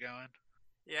just keep it going.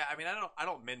 yeah, I mean, I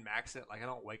don't min max it. Like I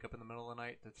don't wake up in the middle of the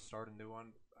night to start a new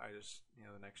one. I just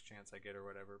the next chance I get or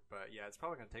whatever. But yeah, it's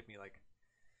probably gonna take me like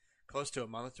close to a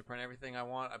month to print everything I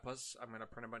want. Plus, I'm gonna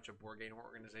print a bunch of board game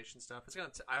organization stuff.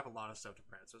 I have a lot of stuff to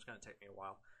print, so it's gonna take me a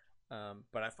while.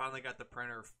 But I finally got the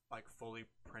printer like fully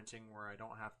printing where I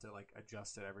don't have to like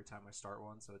adjust it every time I start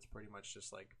one. So it's pretty much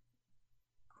just like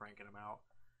cranking them out.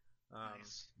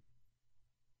 Nice.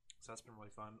 So that's been really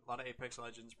fun. A lot of Apex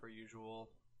Legends per usual.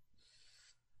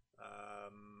 A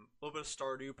little bit of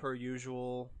Stardew per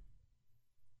usual.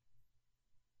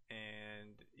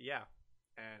 And yeah,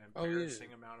 an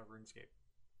embarrassing amount of RuneScape.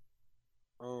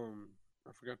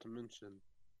 I forgot to mention,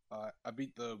 I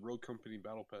beat the Rogue Company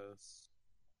Battle Pass.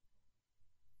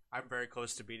 I'm very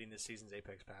close to beating this season's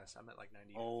Apex Pass. I'm at like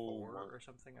 94 or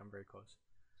something. I'm very close.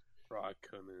 Bro, I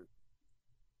couldn't.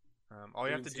 All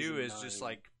you have Doing to do season is just 9.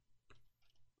 like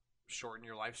shorten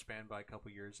your lifespan by a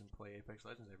couple years and play Apex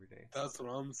Legends every day. That's what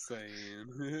I'm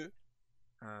saying.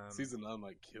 Um, Season 9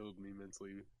 like killed me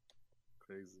mentally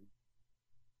crazy.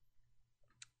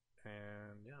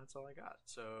 And yeah, that's all I got.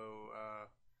 So,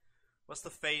 what's the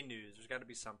Faye news? There's got to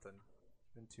be something.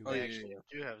 It's been 2 Oh, They yeah, weeks. actually yeah.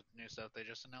 do have new stuff. They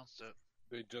just announced it.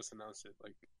 They just announced it.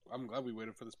 Like, I'm glad we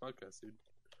waited for this podcast, dude.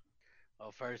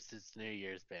 Well, first it's New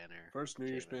Year's banner. First New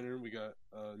Year's Came out. banner, we got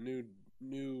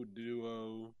new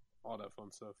duo, all that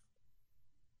fun stuff.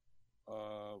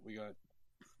 We got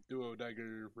duo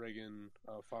Dagger, Reagan,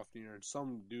 Fafnir, and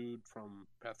some dude from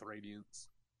Path of Radiance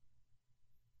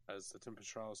as the Tempest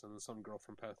Trials, and then some girl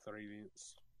from Path of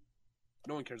Radiance.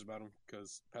 No one cares about him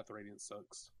because Path of Radiance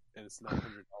sucks, and it's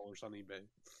 $900 on eBay.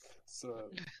 So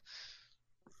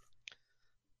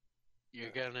You're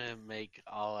gonna make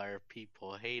all our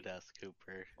people hate us,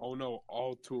 Cooper. oh no,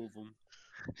 all two of them.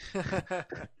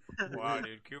 Wow,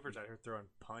 dude, Cooper's out here throwing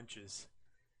punches.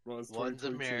 Bro, it's One's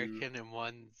 2022. American and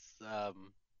one's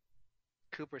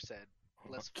Cooper said,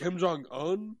 "Let's Kim Jong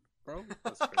Un, bro.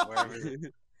 That's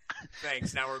crazy.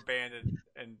 Thanks. Now we're banned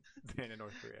in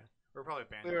North Korea. We're probably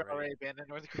banned. We were already. already banned in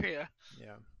North Korea."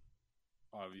 Yeah.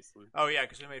 Obviously, Oh yeah,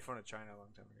 because we made fun of China a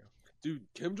long time ago. dude.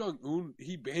 Kim Jong Un,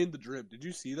 he banned the drip. Did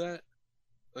you see that?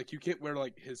 Like, you can't wear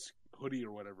like his hoodie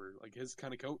or whatever, like his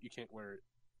kind of coat. You can't wear it.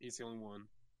 He's the only one.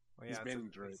 Well, He's it's banning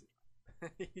drip.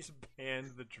 He's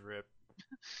banned the drip.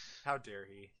 How dare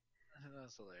he?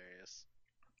 That's hilarious.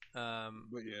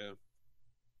 But yeah,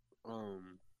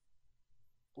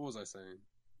 what was I saying?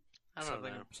 I don't know.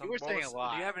 You were saying a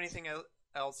lot. Do you have anything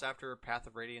else after Path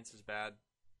of Radiance is bad?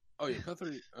 Oh yeah, Path of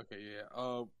okay,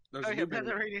 yeah. There's Oh a yeah, new but the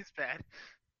banner. rating's bad.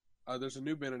 There's a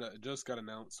new banner that just got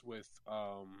announced with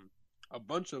a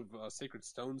bunch of Sacred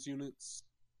Stones units,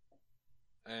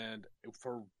 and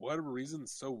for whatever reason,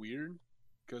 it's so weird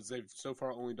because they've so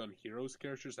far only done heroes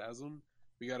characters as them.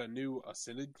 We got a new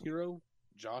Ascended hero,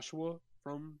 Joshua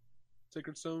from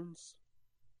Sacred Stones,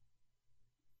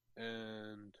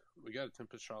 and we got a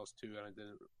Tempest Trials too. And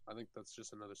I think that's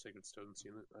just another Sacred Stones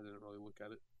unit. I didn't really look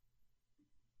at it.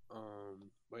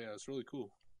 But yeah, it's really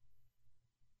cool.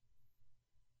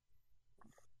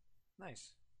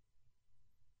 Nice.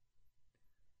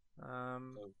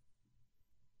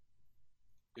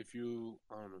 If you,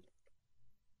 I don't know,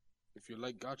 if you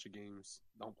like gacha games,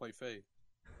 don't play Faye.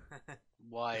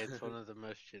 Why? It's one of the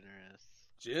most generous.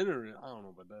 Generous, I don't know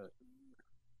about that.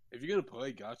 If you're gonna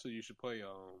play gacha, you should play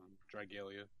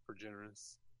Dragalia for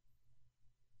generous.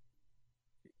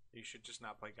 You should just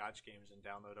not play gotcha games and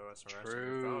download OSRS on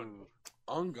your phone. True.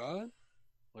 On God,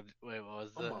 Wait, what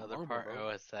was Oh, the my other mama, part? bro.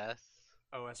 OSS?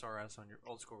 OSRS on your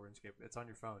old school RuneScape. It's on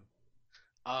your phone.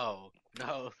 Oh,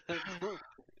 no.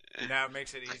 Now it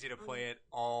makes it easy to play it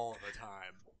all the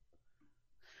time.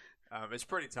 It's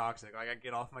pretty toxic. Like, I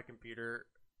get off my computer,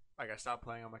 like I stop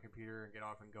playing on my computer and get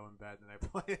off and go in bed, and then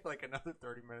I play like another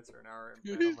 30 minutes or an hour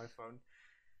in bed on my phone.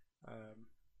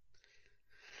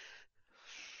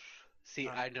 See,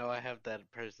 I know I have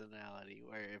that personality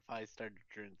where if I started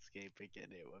RuneScape again,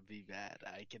 it would be bad.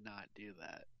 I cannot do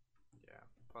that. Yeah.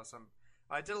 Plus,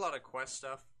 I did a lot of quest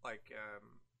stuff like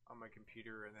on my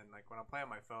computer, and then like when I play on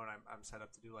my phone, I'm set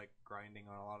up to do like grinding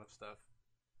on a lot of stuff.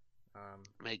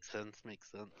 Makes sense.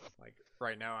 Like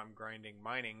right now, I'm grinding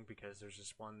mining because there's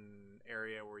this one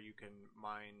area where you can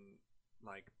mine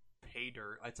like pay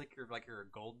dirt. It's like you're a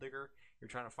gold digger. You're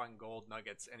trying to find gold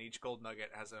nuggets, and each gold nugget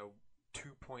has a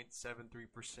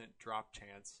 2.73% drop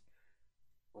chance.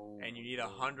 And you need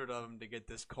 100 of them to get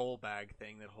this coal bag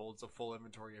thing that holds a full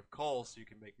inventory of coal, so you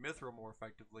can make mithril more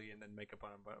effectively and then make up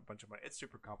a bunch of money. It's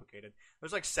super complicated.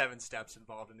 There's like 7 steps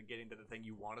involved in getting to the thing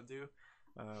you want to do,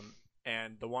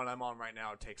 and the one I'm on right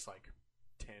now takes like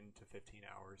 10 to 15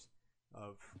 hours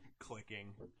of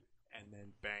clicking, and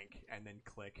then bank, and then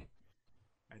click,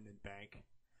 and then bank.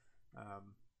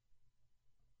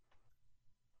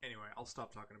 Anyway, I'll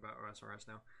stop talking about OSRS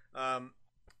now.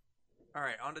 All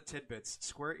right, on to tidbits.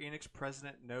 Square Enix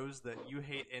president knows that you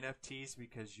hate NFTs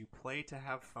because you play to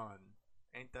have fun.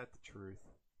 Ain't that the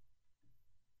truth?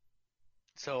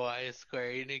 So why is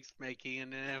Square Enix making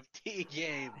an NFT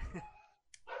game?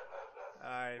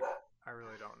 I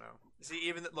really don't know. See,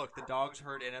 even look, the dogs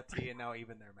heard NFT and now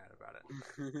even they're mad about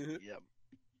it. Yep.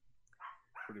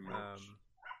 pretty much.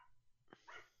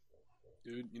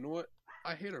 Dude, you know what?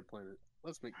 I hate our planet.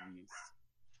 Let's make these.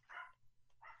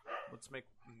 Let's make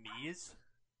me's.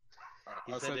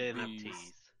 He I said these.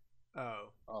 NFTs. Oh,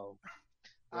 Oh.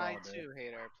 I Oh, man. too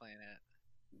hate our planet.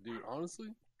 Dude,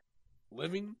 honestly,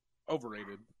 living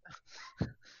overrated.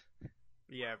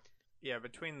 yeah.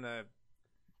 Between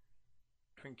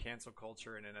cancel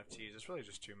culture and NFTs, it's really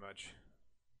just too much.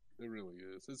 It really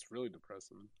is. It's really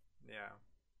depressing. Yeah.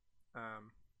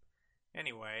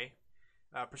 Anyway,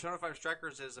 Persona 5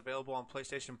 Strikers is available on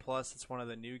PlayStation Plus. It's one of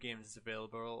the new games that's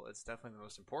available. It's definitely the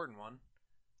most important one.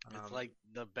 It's like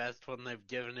the best one they've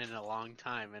given in a long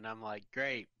time, and I'm like,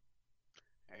 great.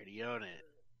 I already own it.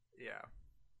 Yeah.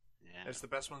 Yeah. It's the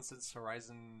best one since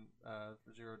Horizon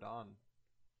Zero Dawn.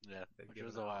 Yeah, They've which given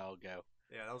was a out. while ago.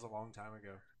 Yeah, that was a long time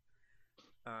ago.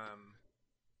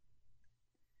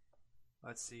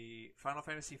 Let's see. Final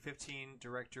Fantasy 15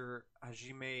 director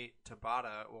Hajime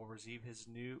Tabata will reveal his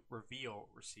new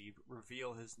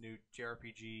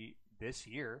JRPG this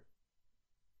year.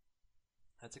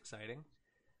 That's exciting.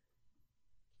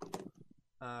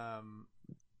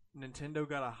 Nintendo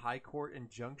got a high court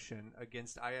injunction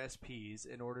against ISPs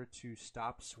in order to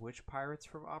stop Switch pirates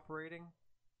from operating.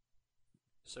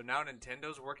 So now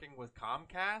Nintendo's working with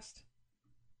Comcast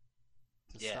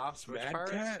to stop Switch Mad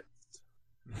pirates. Cats.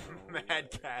 Mad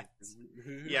Cats.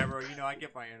 Yeah, bro. You know I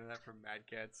get my internet from Mad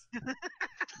Cats.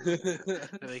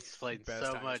 That explains Best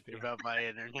so much ISP. about my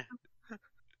internet.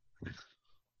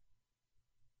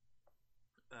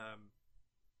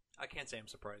 I can't say I'm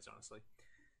surprised, honestly.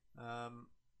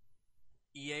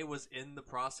 EA was in the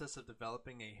process of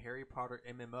developing a Harry Potter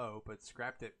MMO, but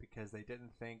scrapped it because they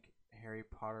didn't think Harry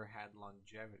Potter had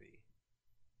longevity.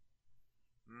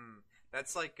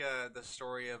 That's like the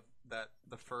story of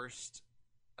the first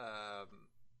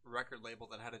record label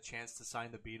that had a chance to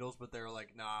sign the Beatles, but they were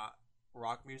like, nah,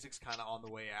 rock music's kind of on the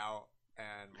way out,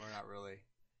 and we're not really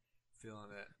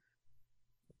feeling it.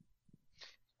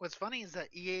 What's funny is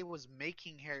that EA was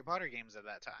making Harry Potter games at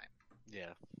that time.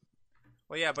 Yeah.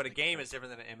 Well, yeah, but a game is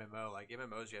different than an MMO. Like,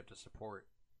 MMOs you have to support.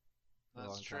 for a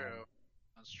That's long true. time.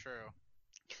 That's true.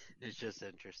 It's just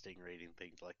interesting reading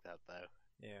things like that, though.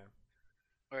 Yeah.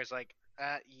 Whereas, like,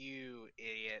 you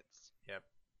idiots. Yep.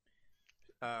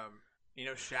 You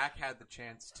know, Shaq had the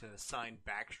chance to sign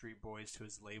Backstreet Boys to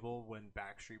his label when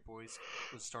Backstreet Boys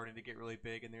was starting to get really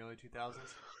big in the early 2000s,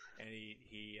 and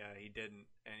he didn't,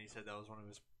 and he said that was one of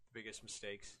his biggest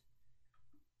mistakes.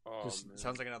 Oh, Just man.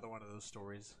 sounds like another one of those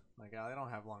stories. Like, they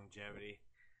don't have longevity.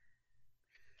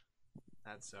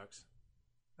 That sucks.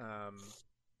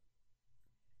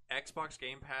 Xbox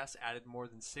Game Pass added more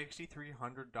than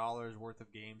 $6,300 worth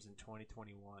of games in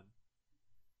 2021.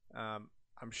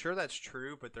 I'm sure that's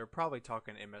true, but they're probably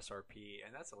talking MSRP,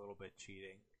 and that's a little bit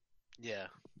cheating. Yeah.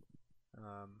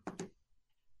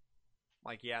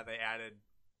 Like, yeah, they added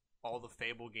all the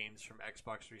Fable games from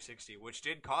Xbox 360, which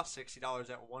did cost $60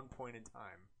 at one point in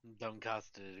time. Don't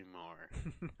cost it anymore.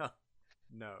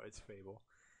 No, it's Fable.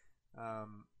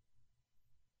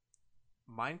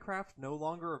 Minecraft no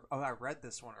longer... Oh, I read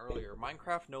this one earlier.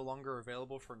 Minecraft no longer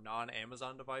available for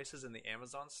non-Amazon devices in the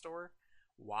Amazon store.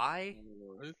 Why?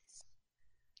 What?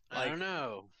 I don't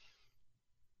know.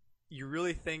 You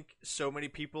really think so many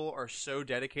people are so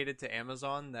dedicated to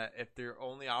Amazon that if their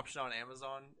only option on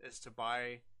Amazon is to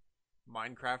buy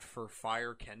Minecraft for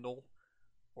Fire Kindle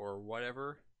or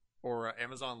whatever, or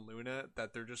Amazon Luna,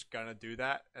 that they're just gonna do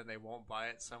that and they won't buy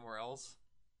it somewhere else?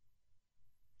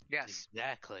 Yes,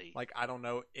 Exactly. Like, I don't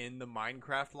know, in the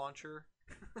Minecraft launcher?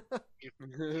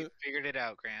 you figured it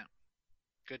out, Grant.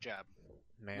 Good job.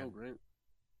 No, Grant.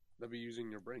 That'd be using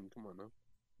your brain. Come on now.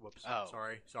 Whoops. Oh.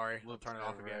 Sorry. I'll turn it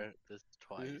off I again. wrote this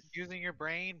twice. Using your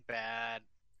brain, bad.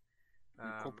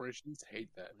 Corporations hate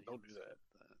that. Don't do that.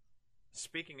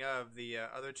 Speaking of, the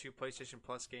other two PlayStation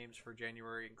Plus games for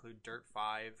January include Dirt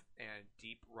 5 and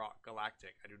Deep Rock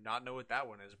Galactic. I do not know what that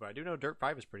one is, but I do know Dirt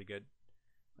 5 is pretty good.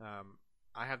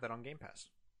 I have that on Game Pass,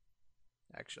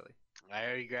 actually. I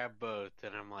already grabbed both,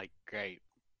 and I'm like, great.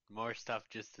 More stuff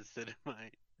just to sit in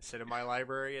my...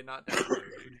 library and not download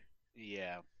it, dude.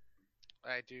 Yeah.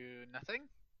 I do nothing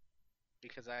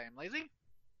because I am lazy.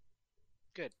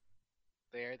 Good.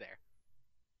 They are there.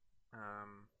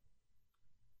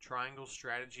 Triangle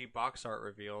Strategy box art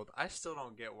revealed. I still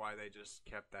don't get why they just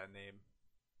kept that name.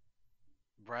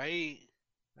 Right?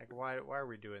 Like, why are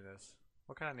we doing this?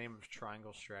 What kind of name is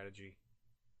Triangle Strategy?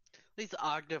 At least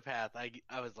Octopath,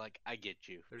 I was like, I get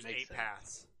you. There's Makes 8 sense.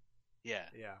 paths. Yeah.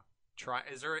 Yeah.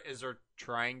 Is there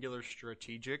triangular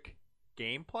strategic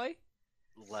gameplay?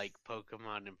 Like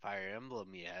Pokemon and Fire Emblem,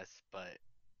 yes, but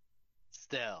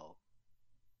still.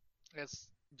 It's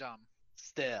dumb.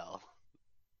 Still.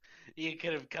 You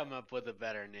could have come up with a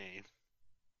better name.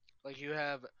 Like, you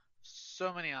have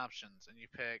so many options, and you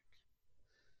pick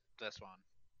this one.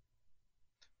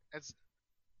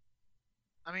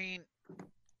 I mean,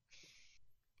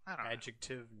 I don't know.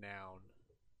 Adjective, noun.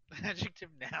 Adjective,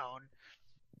 noun.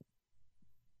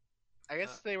 I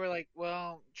guess they were like,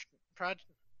 well, Project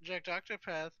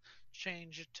Octopath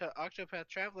changed to Octopath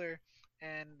Traveler,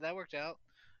 and that worked out.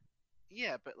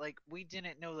 Yeah, but, like, we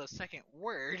didn't know the second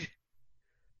word.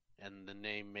 and the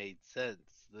name made sense.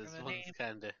 This And the one's name-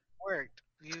 kind of. Worked.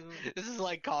 You This is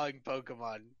like calling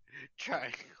Pokemon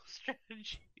Triangle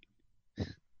Strategy.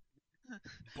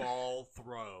 Ball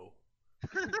throw.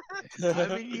 I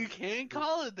mean, you can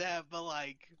call it that, but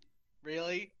like,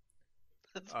 really?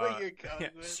 That's what you're going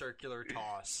with? Circular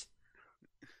toss.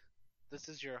 this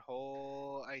is your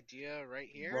whole idea right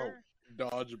here?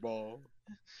 Dodgeball.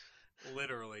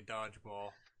 Literally dodgeball.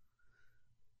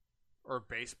 Or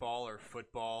baseball or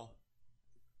football.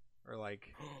 Or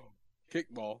like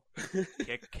Kickball.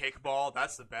 kickball.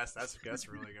 That's the best. That's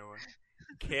a really good one.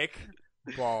 Kick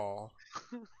ball.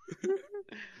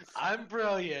 I'm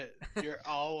brilliant. You're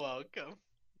all welcome.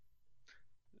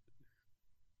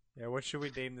 Yeah, what should we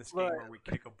name this game where we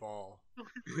kick a ball?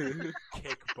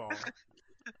 Kick ball.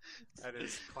 That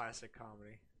is classic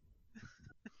comedy.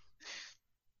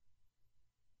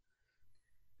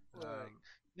 Look, Um,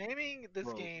 naming this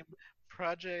Bro. game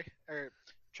Project or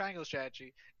Triangle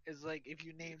Strategy is like if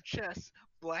you name chess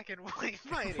black and white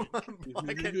fighting.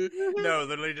 no,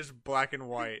 literally just black and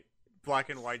white. Black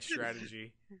and white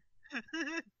strategy.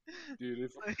 Dude,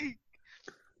 if, Like,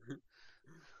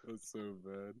 that's so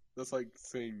bad. That's like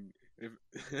saying if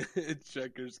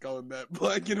checkers calling that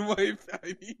black and white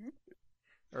fighting.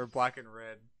 Or black and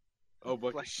red. Oh,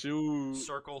 but Black- shoot.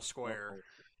 Circle, square.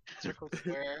 circle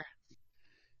square.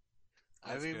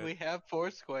 I That's mean, good. we have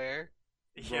Foursquare.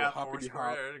 Yeah, hoppity Foursquare.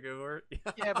 hop. That's a good word.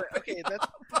 Yeah, but okay, that's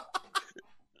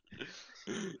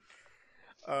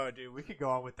Oh, dude, we could go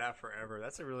on with that forever.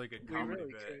 That's a really good we comedy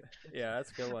really bit. could. Yeah,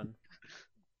 that's a good one.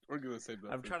 We're gonna save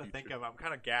that. I'm for trying the to think future. of. I'm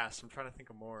kind of gassed. I'm trying to think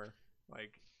of more.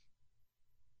 Like,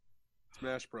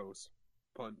 Smash Bros.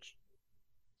 Punch.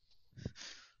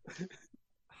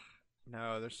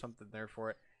 no, there's something there for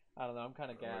it. I don't know. I'm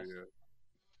kind of Oh, gassed.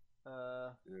 yeah.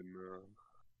 And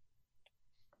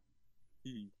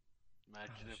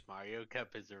Imagine Oh, if Mario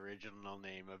kept his original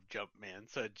name of Jumpman,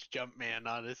 so it's Jumpman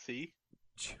Odyssey.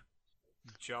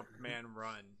 Jumpman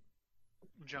Run.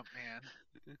 Jumpman.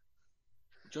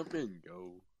 jump in,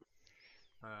 go.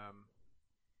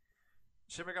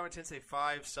 Shin Megami Tensei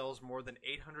 5 sells more than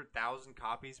 800,000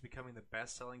 copies, becoming the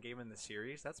best-selling game in the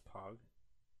series. That's Pog.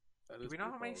 That Do is we know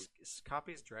how many pretty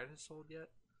copies Dread has sold yet?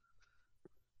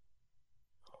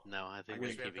 No, I think I we're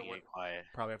guess we have to keeping wait- it quiet.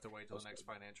 Probably have to wait till the next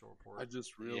financial report. I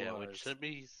just realized. Yeah, which should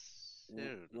be w-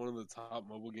 soon. one of the top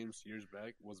mobile games years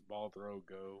back was Ball Throw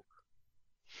Go.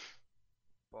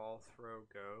 Ball Throw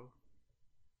Go.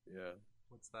 Yeah,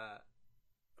 What's that?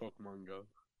 Pokemon Go.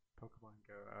 Pokemon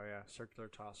Go. Oh yeah, circular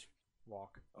toss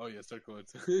walk. Oh yeah, circle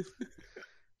it.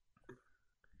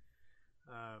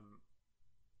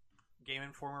 Game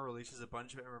Informer releases a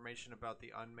bunch of information about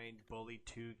the unmade Bully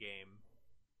 2 game.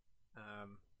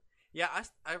 Yeah,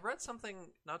 I read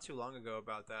something not too long ago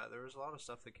about that. There was a lot of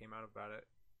stuff that came out about it.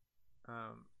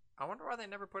 I wonder why they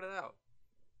never put it out.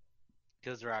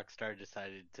 Because Rockstar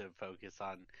decided to focus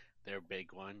on their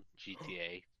big one,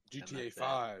 GTA. GTA that's it.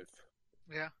 5.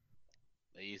 Yeah.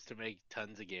 They used to make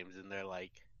tons of games, and they're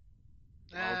like,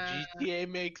 Uh, well, GTA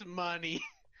makes money.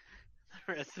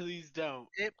 The rest of these don't.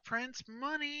 It prints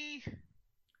money.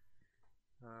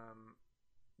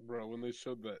 Bro, when they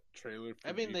showed that trailer for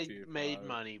I mean, they GTA made 5,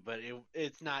 money, but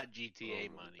it's not GTA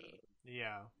oh my money.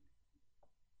 Yeah,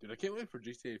 Dude, I can't wait for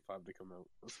GTA 5 to come out.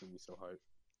 That's gonna be so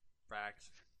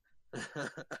facts.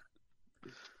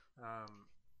 hype.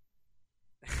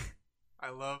 I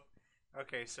love.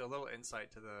 Okay, so a little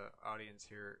insight to the audience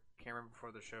here. Cameron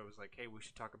before the show was like, "Hey, we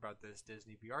should talk about this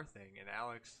Disney VR thing," and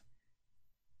Alex.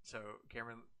 So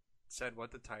Cameron said what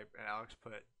to type, and Alex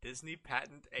put Disney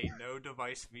patent a no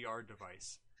device VR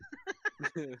device.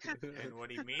 And what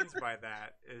he means by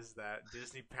that is that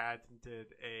Disney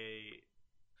patented a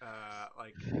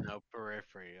like No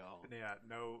peripheral. yeah,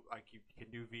 no, like you can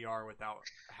do VR without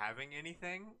having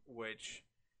anything, which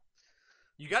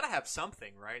you got to have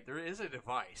something, right? There is a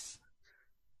device.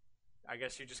 I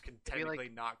guess you just can Maybe, like-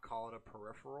 technically not call it a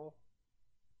peripheral.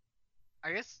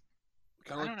 I guess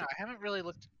Kinda I like don't know. I haven't really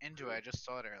looked into it. I just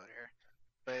saw it earlier,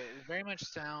 but it very much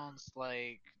sounds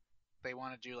like they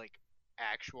want to do like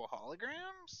actual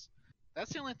holograms.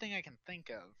 That's the only thing I can think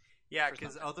of. Yeah, For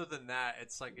because something. other than that,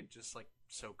 it's like it just like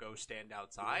so go stand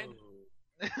outside.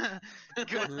 Whoa.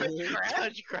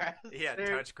 Touch grass. Yeah, They're-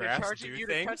 touch they're grass, charging do you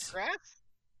to things. touch grass.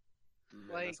 Man,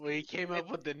 Like- that's- We came up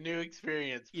with the new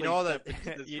experience. You know all Please that step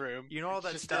into this room. you know all It's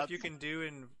that just stuff you outside. can do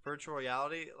in virtual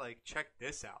reality. Like check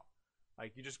this out.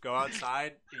 Like you just go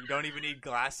outside. You don't even need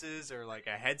glasses or like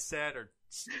a headset or.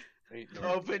 ain't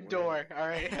no Open way. door. All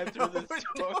right, head through this Open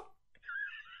door.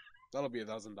 That'll be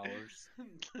 $1,000.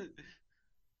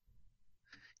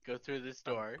 Go through this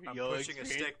door. I'm You'll pushing a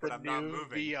experience stick, but the I'm not new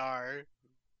moving. VR.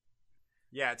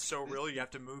 Yeah, it's so real. You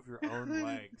have to move your own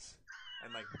legs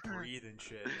and like breathe and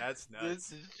shit. That's nuts.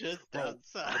 This is just Bro,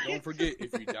 outside. But don't forget,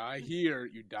 if you die here,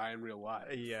 you die in real life.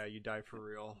 Yeah, you die for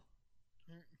real.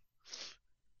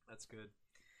 That's good.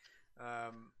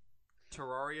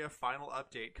 Terraria final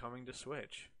update coming to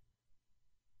Switch.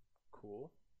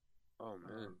 Cool. Oh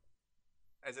man.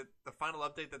 Is it the final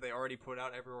update that they already put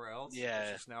out everywhere else? Yeah,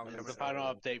 It's just now it's coming the to- final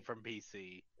update from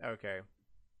PC. Okay.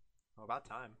 Well, about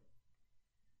time.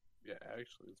 Yeah,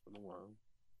 actually, it's been a while.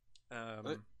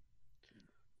 Um,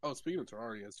 Oh, speaking of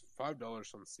Terraria, it's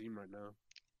 $5 on Steam right now.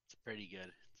 It's pretty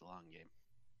good. It's a long game.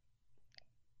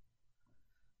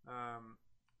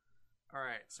 all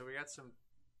right, so we got some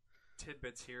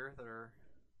tidbits here that are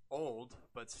old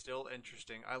but still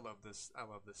interesting. I love this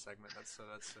segment. That's so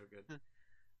good.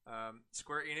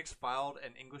 Square Enix filed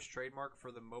an English trademark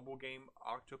for the mobile game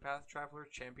Octopath Traveler: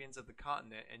 Champions of the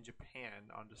Continent in Japan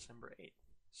on December 8th.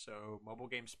 So, mobile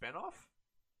game spinoff?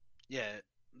 Yeah,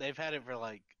 they've had it for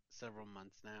like several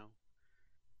months now.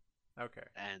 Okay.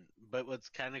 But what's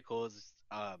kind of cool is,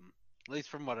 at least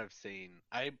from what I've seen,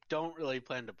 I don't really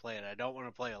plan to play it. I don't want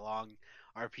to play a long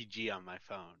RPG on my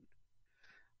phone.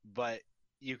 But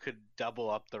you could double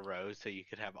up the rows so you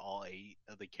could have all 8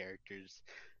 of the characters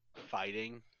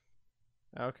fighting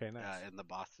Okay, nice. and the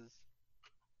bosses.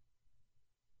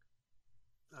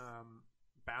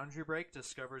 Boundary Break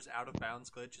discovers out of bounds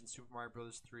glitch in Super Mario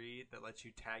Bros. 3 that lets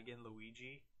you tag in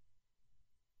Luigi.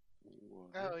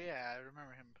 Oh yeah, I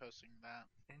remember him posting that.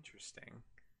 Interesting.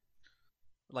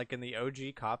 Like in the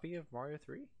OG copy of Mario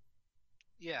 3?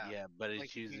 Yeah, Yeah, but it's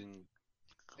like, using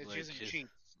it's using glitches. cheats,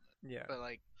 Yeah. but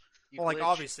like. you Well, like glitch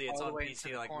obviously it's all the on way PC into to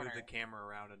the like corner. move the camera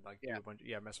around and like do Yeah. a bunch,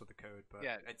 mess with the code, but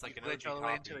Yeah, it's like you an glitch OG all the way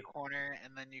copy. into the corner,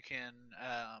 and then you can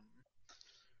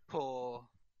pull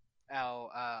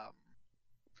out.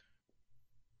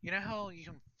 You know how you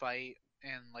can fight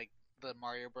in like the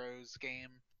Mario Bros. Game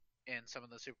in some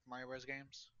of the Super Mario Bros.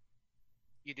 Games?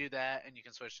 You do that, and you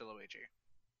can switch to Luigi.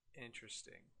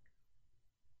 Interesting.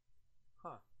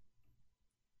 Huh.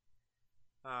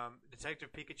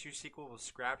 Detective Pikachu sequel was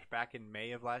scrapped back in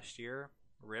May of last year.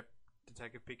 RIP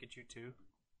Detective Pikachu 2.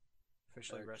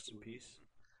 Officially rest in Actually. peace.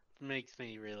 Makes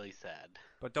me really sad.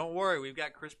 But don't worry, we've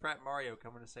got Chris Pratt Mario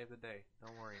coming to save the day.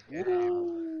 Don't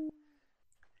worry.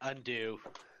 Undo.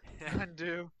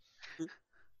 Undo.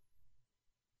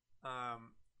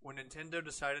 When Nintendo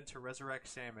decided to resurrect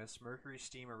Samus, Mercury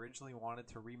Steam originally wanted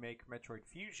to remake Metroid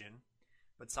Fusion,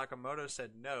 but Sakamoto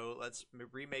said no, let's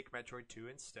remake Metroid 2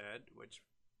 instead, which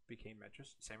became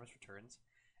Samus Returns,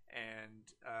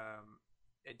 and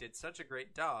it did such a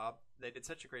great job. They did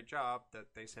such a great job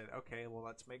that they said, okay, well,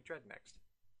 let's make Dread next.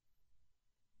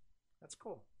 That's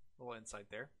cool. A little insight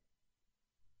there.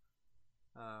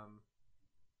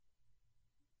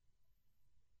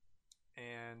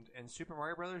 And in Super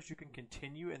Mario Brothers, you can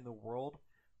continue in the world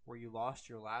where you lost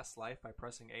your last life by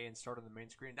pressing A and start on the main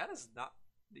screen. That is not.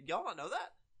 Y'all not know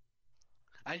that?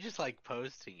 I just like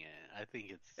posting it. I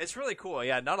think It's really cool.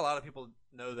 Yeah, not a lot of people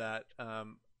know that.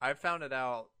 I found it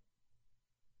out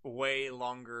way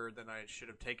longer than I should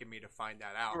have taken me to find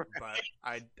that out. But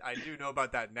I do know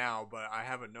about that now, but I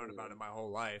haven't known about it my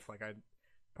whole life. Like I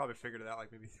probably figured it out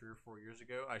like maybe 3 or 4 years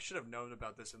ago. I should have known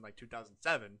about this in like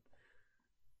 2007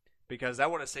 because that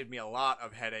would have saved me a lot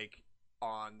of headache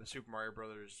on the Super Mario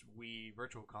Brothers Wii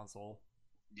Virtual Console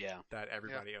Yeah. that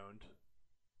everybody owned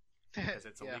because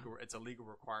it's a legal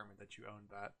requirement that you own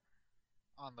that.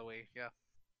 On the Wii, yeah.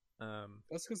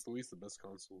 That's because the Wii's the best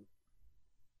console.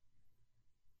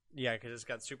 Yeah, because it's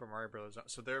got Super Mario Bros.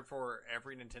 So therefore,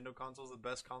 every Nintendo console is the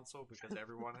best console because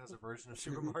everyone has a version of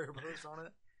Super Mario Bros. On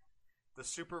it. The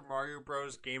Super Mario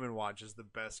Bros. Game & Watch is the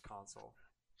best console.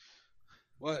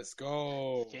 Let's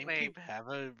go. Does GameCube Wait. have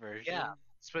a version? Yeah.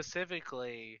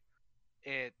 Specifically,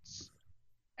 it's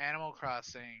Animal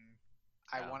Crossing.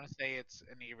 I Oh. want to say it's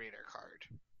an e-reader card.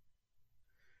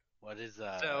 What is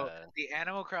So the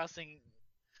Animal Crossing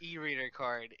e-reader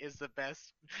card is the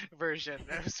best version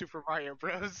of Super Mario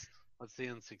Bros. what's the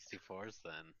N64s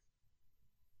then?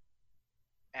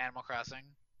 Animal Crossing,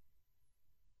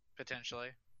 potentially,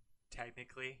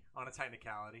 Technically, on a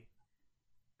technicality,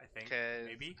 I think. because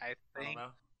Maybe? I I don't think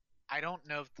know. I don't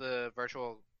know if the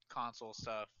Virtual Console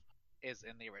stuff is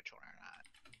in the original or not.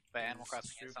 But Animal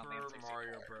Crossing is on the Super N64.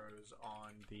 Mario Bros.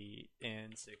 On the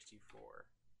N64.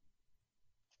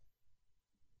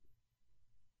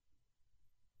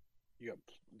 You got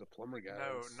the plumber guys.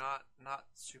 No, not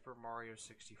Super Mario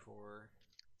 64.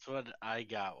 That's what I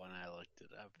got when I looked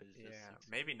it up. Is just Yeah, 64.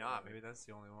 maybe not. Maybe that's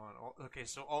the only one. Oh, okay,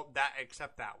 so that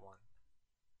except that one.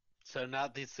 So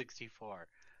not the 64.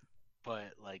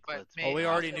 but like, But let's. me- Well, we be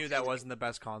already also knew honest. that wasn't the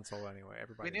best console anyway.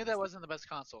 Everybody We knew knows that wasn't the best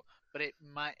console, but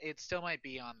it still might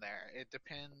be on there. It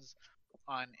depends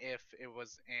on if it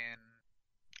was in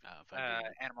If I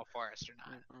did Animal Forest or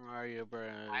not. Mario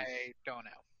Bros. I don't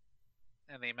know.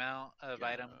 And the amount of Yeah.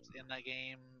 items in that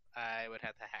game, I would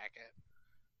have to hack it.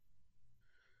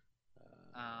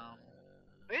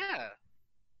 But yeah,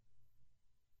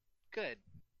 good.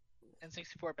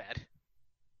 N64 bad.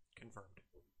 Confirmed.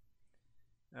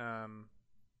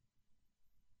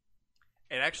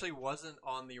 It actually wasn't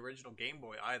on the original Game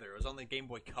Boy either. It was on the Game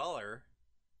Boy Color.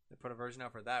 They put a version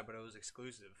out for that, but it was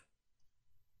exclusive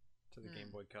to the Game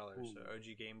Boy Color. Ooh. So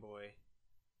OG Game Boy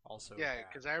also. Yeah, bad.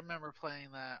 because I remember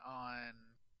playing that on.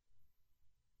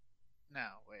 No,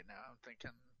 wait, no, I'm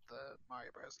thinking the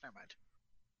Mario Bros. Never mind.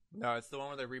 No, it's the one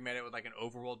where they remade it with like an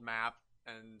overworld map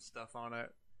and stuff on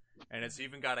it, and it's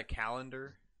even got a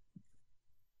calendar.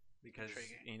 Because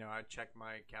Intriguing. I checked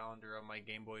my calendar on my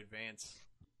Game Boy Advance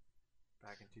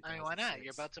back in 2006. I mean, why not?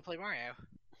 You're about to play Mario.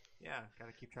 Yeah,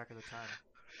 gotta keep track of the time.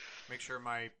 Make sure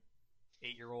my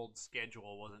 8-year-old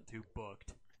schedule wasn't too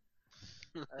booked.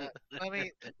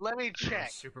 Let me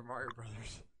check. Super Mario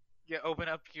Brothers. You open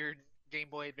up your Game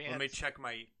Boy Advance. Let me check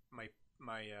my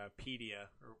Pedia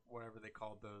or whatever they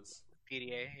called those.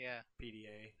 PDA, yeah.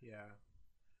 PDA, yeah.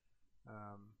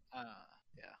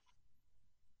 Yeah.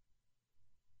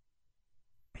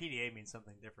 PDA means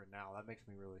something different now. That makes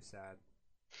me really sad.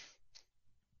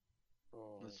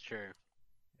 Oh, That's true.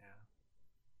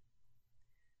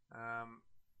 Yeah.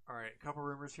 All right, a couple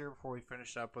rumors here before we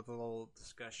finish up with a little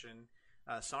discussion.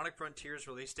 Sonic Frontiers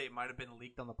release date might have been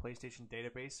leaked on the PlayStation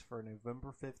database for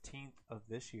November 15th of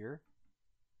this year.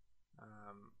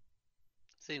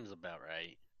 Seems about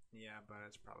right. Yeah, but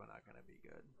it's probably not going to be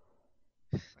good.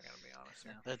 I gotta be honest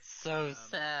here. That's so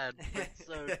sad, but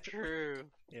so true.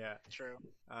 Yeah. True.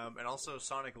 And also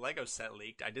Sonic Lego set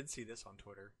leaked. I did see this on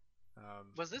Twitter.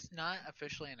 Was this not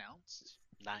officially announced?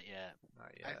 Not yet.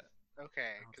 Not yet.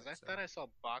 Okay, don't because think I so. thought I saw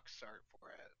box art for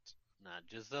it. Not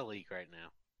just a leak right now.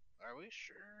 Are we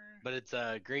sure? But it's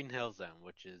Green Hill Zone,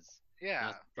 which is Yeah,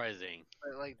 not surprising.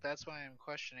 but like that's why I'm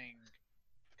questioning,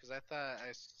 because I thought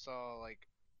I saw like,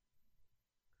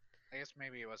 I guess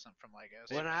maybe it wasn't from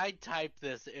Legos. When I typed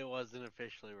this, it wasn't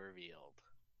officially revealed.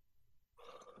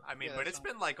 I mean, Yeah, but that's it's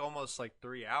been like almost like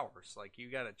 3 hours. Like you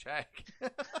gotta check.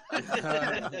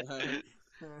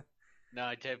 No,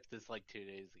 I typed this like 2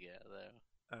 days ago,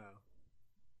 though.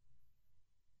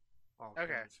 Oh. Okay.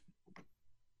 goodness.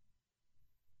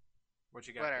 What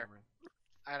you got, Whatever. Cameron?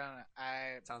 I don't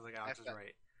know. It sounds like Alex is thought-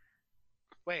 right.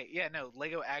 Wait, yeah, no,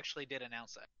 Lego actually did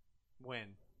announce it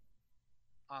When?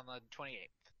 on the 28th.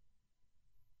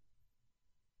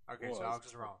 Okay, Whoa, so Alex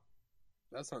is wrong.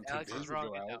 that's on Alex 2 is days wrong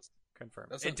ago, in that. Alex. Confirmed.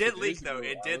 That's It not did 2 leak days though. ago,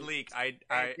 It did Alex. leak. It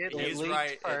did He is leak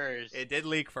right. first. It did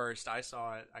leak first. I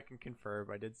saw it. I can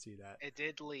confirm. I did see that. It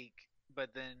did leak,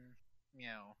 but then,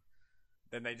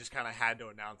 Then they just kind of had to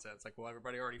announce it. It's like, well,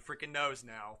 everybody already freaking knows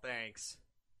now. Thanks.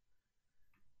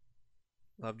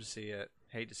 Love to see it.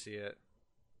 Hate to see it.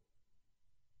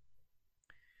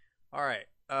 All right.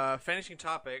 Finishing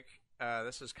topic.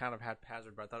 This is kind of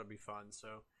haphazard, but I thought it'd be fun.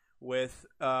 So, with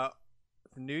the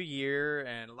new year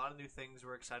and a lot of new things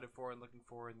we're excited for and looking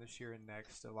forward in this year and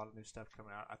next, a lot of new stuff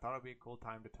coming out. I thought it'd be a cool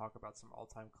time to talk about some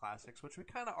all-time classics, which we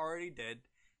kind of already did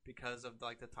because of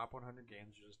like the top 100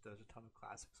 games. There's a ton of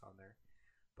classics on there.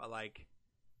 But like,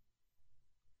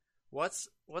 what's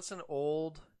an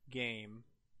old game,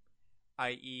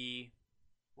 i.e.,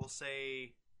 we'll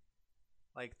say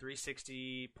like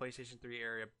 360, PlayStation 3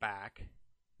 area back,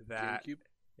 that GameCube?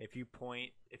 if you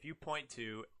point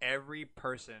to, every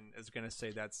person is gonna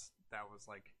say that's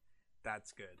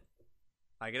good.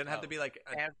 Like it doesn't have to be like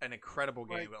an incredible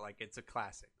game, but like it's a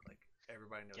classic. Like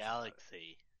everybody knows. about it.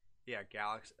 Galaxy. Yeah,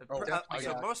 Galaxy. Oh, So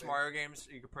Galaxy. most Mario games,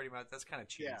 you could pretty much, that's kind of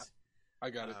cheese. Yeah. I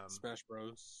got it. Um, Smash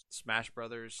Bros. Smash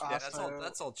Brothers. Yeah, Also-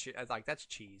 that's all. Like that's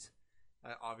cheese.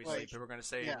 Obviously, Like, people are gonna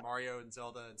say yeah. Mario and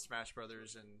Zelda and Smash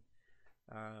Brothers and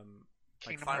like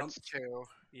Kingdom Final. Hearts 2.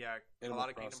 Yeah, Animal a lot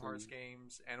of Kingdom Crossing. Hearts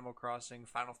games, Animal Crossing,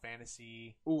 Final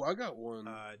Fantasy. Ooh, I got one.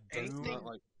 Doom. Anything- Not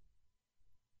like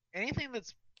Anything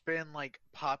that's been like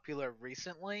popular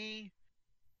recently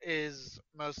is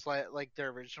most like the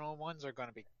original ones are going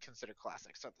to be considered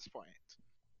classics at this point.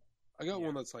 I got Yeah.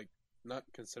 one that's like not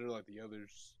considered like the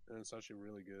others, and it's actually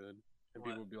really good. And What?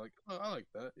 people would be like, "Oh, I like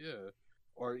that, yeah,"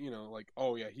 or like,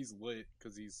 "Oh yeah, he's lit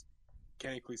because he's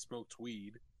mechanically smoked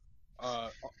weed."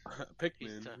 Pikmin.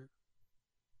 He's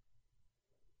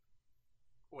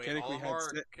Wait, technically had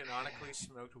Olimar set- canonically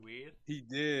smoked weed? He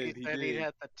did. He Then did. he'd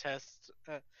have to test,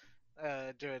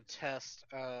 do a test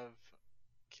of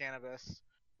cannabis,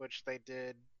 which they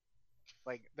did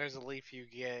Like, there's a leaf you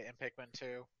get in Pikmin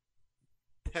 2.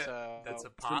 So That's a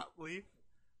pot leaf.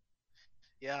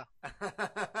 yeah,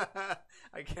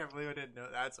 I can't believe I didn't know.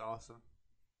 That's awesome.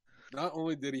 Not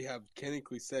only did he have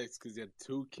canically sex because he had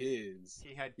 2 kids.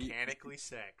 He had canically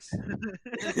sex.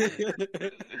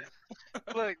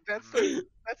 look, that's the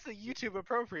YouTube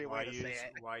appropriate Why way to say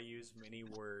it. why use many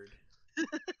word?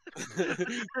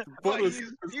 Why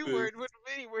use few word when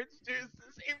many words do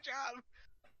the same job?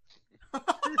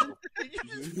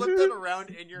 You just flip that around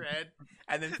in your head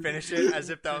and then finish it as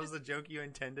if that was the joke you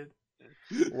intended.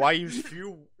 Why use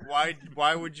few?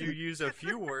 Why would you use a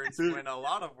few words when a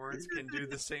lot of words can do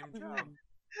the same job?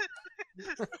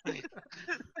 Nice.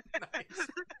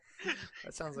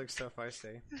 That sounds like stuff I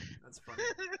say. That's funny.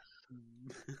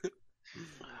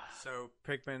 So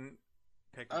Pikmin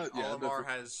yeah, Olimar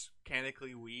that's has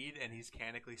canically weed and he's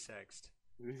canically sexed.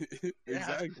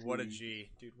 Exactly. What a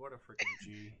G, dude! What a freaking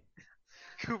G!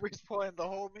 Cooper's pulling the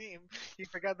whole meme. He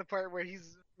forgot the part where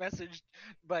he's messaged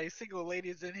by single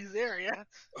ladies in his area.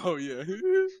 Oh yeah.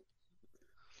 Is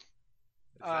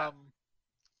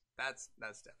that's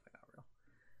definitely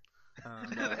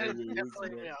not real. it is Definitely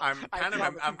real. real. I'm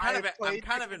kind of played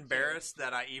Pikmin embarrassed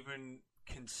that I even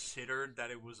considered that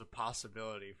it was a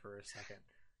possibility for a second.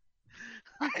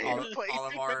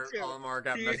 Olimar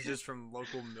got messages from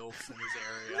local MILFs in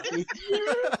his area.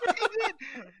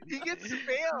 He gets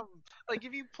spam. Like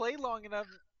if you play long enough,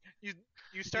 you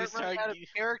start running out of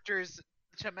characters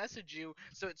to message you,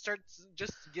 so it starts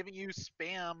just giving you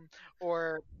spam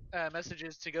or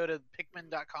messages to go to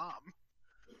Pikmin.com.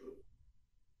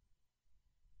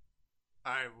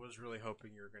 I was really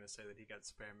hoping you were going to say that he got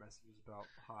spam messages about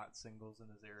hot singles in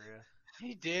his area.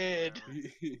 He did.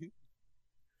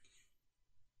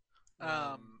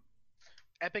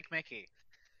 Epic Mickey.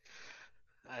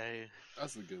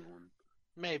 That's a good one.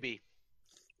 Maybe.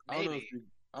 I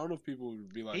don't know if people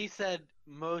would be like. He said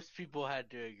most people had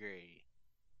to agree.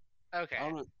 Okay, I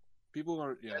don't know. People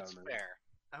aren't. Yeah, that's I don't know. fair.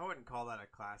 I wouldn't call that a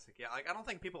classic. Yeah, like I don't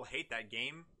think people hate that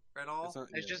game at all. It's, not,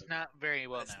 It's yeah, just not very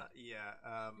well It's known. not- yeah.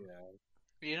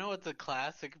 Yeah. You know what's a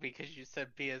classic because you said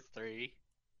PS3?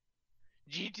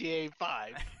 GTA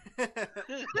 5.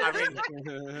 I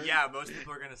mean, yeah, most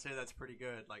people are gonna say that's pretty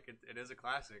good. Like it is a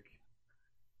classic.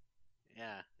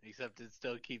 Yeah, except it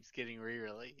still keeps getting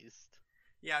re-released.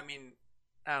 Yeah, I mean,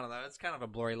 I don't know. It's kind of a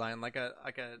blurry line. Like a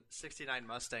 '69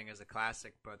 Mustang is a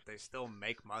classic, but they still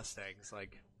make Mustangs.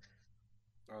 Like,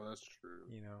 Oh, that's true.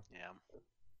 you know, Yeah,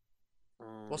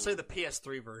 we'll say the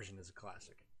PS3 version is a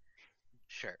classic.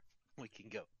 sure. We can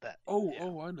go with that. Oh,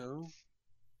 Yeah. I know,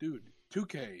 dude.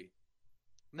 2K.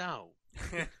 No.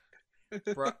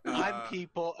 Bru- I'm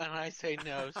people and I say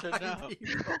no, so I'm no.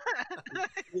 people.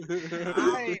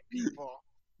 Hi, people.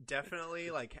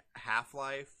 Definitely like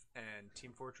Half-Life and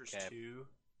Team Fortress Okay. 2.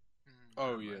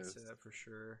 Oh I'd yes. say that for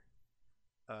sure.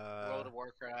 World of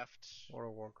Warcraft.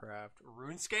 World of Warcraft,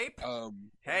 RuneScape.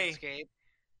 Hey, RuneScape.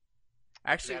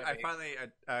 actually, Gotta I be. finally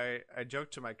I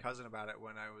joked to my cousin about it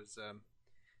when I was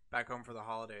back home for the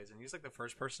holidays, and he's like the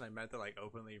first person I met that like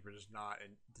openly does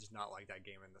not like that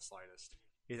game in the slightest.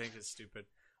 He thinks it's stupid.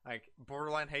 Like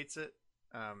Borderline hates it.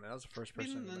 That was the first I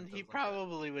person. mean, I met then that he was like that.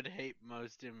 probably would hate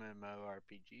most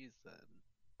MMORPGs then.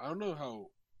 I don't know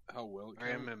how well it Or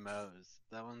counts. MMOs.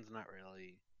 That one's not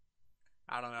really.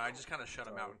 I don't know. I just kind of shut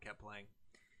him out and kept playing.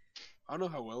 I don't know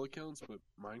how well it counts, but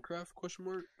Minecraft question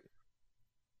mark.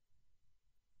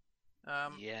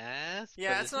 Yes.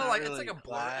 Yeah, but it's not like really it's like a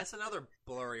blur. class- That's another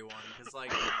blurry one because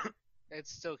like It's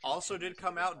still also did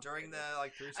come out during the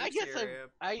like 360 I guess area.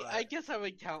 I but- guess I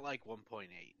would count like 1.8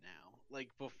 now. Like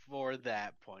before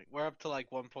that point, we're up to like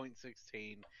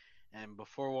 1.16, and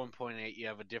before 1.8, you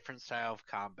have a different style of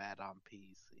combat on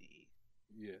PC.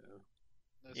 Yeah.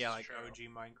 yeah, like OG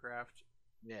Minecraft.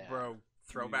 Yeah, Bro,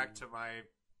 throwback to my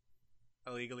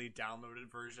illegally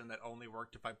downloaded version that only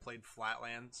worked if I played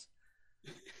Flatlands.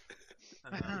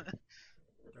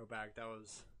 Throwback, that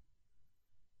was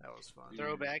fun.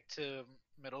 Throwback to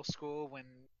middle school when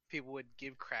people would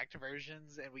give cracked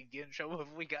versions and we'd get in trouble if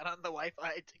we got on the Wi-Fi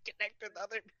to connect with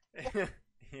other.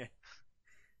 Yeah.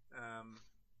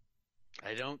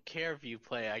 I don't care if you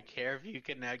play. I care if you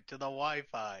connect to the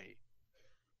Wi-Fi.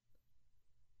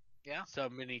 Yeah. So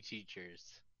many teachers.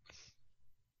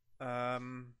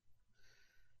 Um,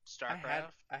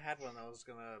 StarCraft. I had one that was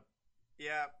gonna.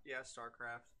 Yeah,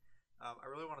 StarCraft. I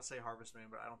really want to say Harvest Moon,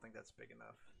 but I don't think that's big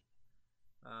enough.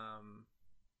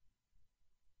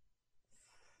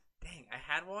 Dang, I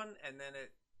had one and then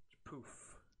it poof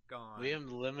gone. We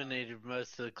eliminated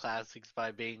most of the classics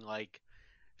by being like,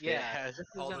 Yeah, it this is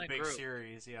all in the a big group.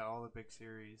 series. Yeah, all the big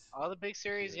series. All the big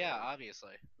series, yeah,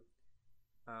 obviously.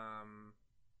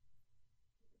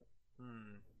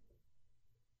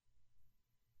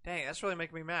 Dang, that's really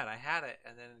making me mad. I had it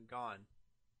and then gone.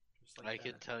 Just like I that.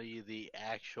 could tell you the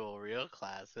actual real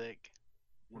classic.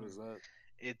 What is that?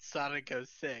 It's Sonic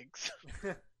 06.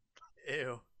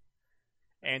 Ew.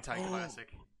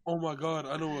 Anti-classic. Oh my god,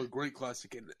 I know a great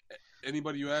classic, and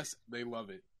anybody you ask, they love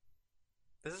it.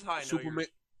 This is how I know Superman-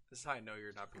 This is how I know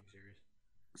you're not being serious.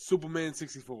 Superman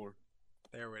 64.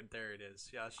 There it is.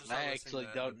 Yeah, it's just I not actually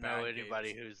listening to don't the know bad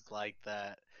anybody games. who's like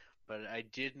that, but I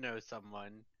did know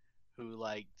someone who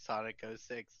liked Sonic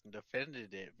 06 and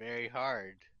defended it very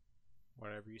hard.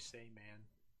 Whatever you say, man.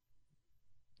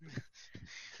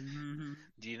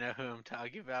 Do you know who I'm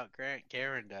talking about, Grant?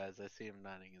 Karen does. I see him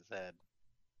nodding his head.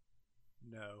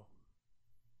 No.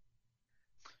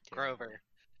 Grover.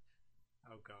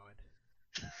 Oh God.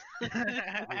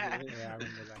 Yeah. Yeah, I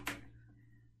remember that guy.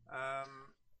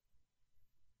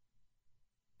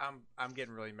 I'm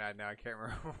getting really mad now. I can't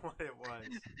remember what it was.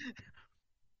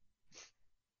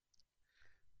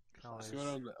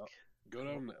 Go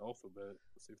down the alphabet.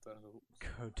 See if that helps.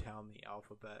 Go down the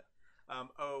alphabet.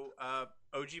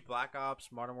 OG Black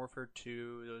Ops, Modern Warfare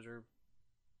 2, those are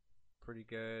pretty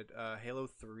good. Halo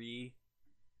 3,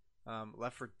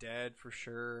 Left 4 Dead for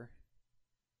sure.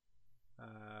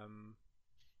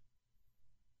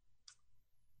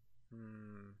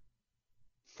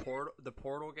 The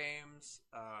Portal games,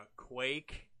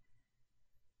 Quake.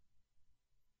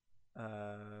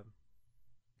 I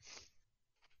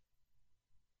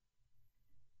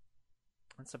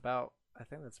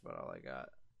think that's about all I got.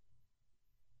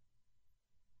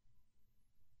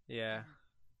 Yeah.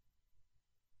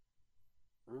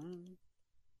 Trying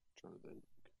to think.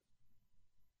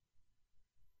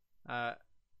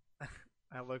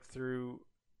 I looked through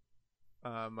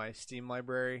my Steam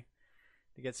library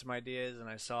to get some ideas, and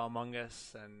I saw Among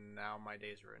Us, and now my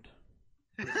day's ruined.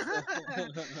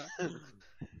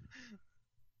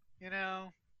 You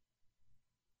know,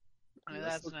 I mean, Yeah,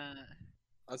 that's not.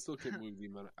 I still can't believe the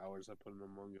amount of hours I put in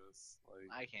Among Us. Like,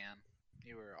 I can.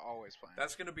 You were always playing.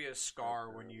 That's gonna be a scar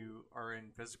when you are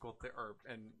in physical or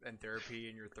in therapy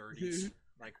in your 30s.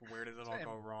 Like, where did it all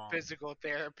go wrong? Physical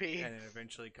therapy. And it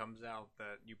eventually comes out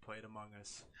that you played Among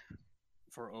Us,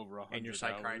 for over 100 and your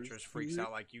psychiatrist hours. freaks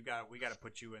out like we got to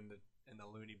put you in the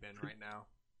loony bin right now.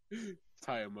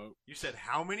 Tie him up. You said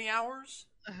how many hours?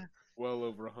 Well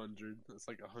over 100. It's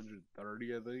like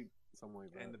 130, I think. Something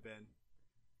like that. In the bin.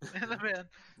 In the bin.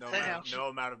 No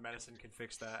amount of medicine can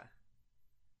fix that.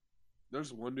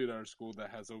 There's one dude at our school that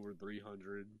has over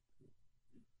 300.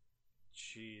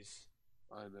 Jeez.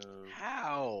 I know.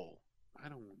 How? I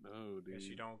don't know, dude. Guess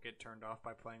you don't get turned off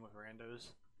by playing with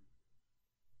randos.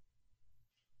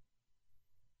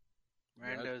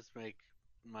 Randos make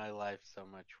my life so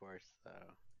much worse,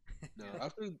 though. No,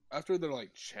 after their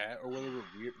like chat or whatever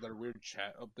their weird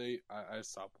chat update, I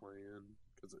stopped playing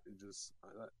because it just I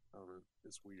don't know,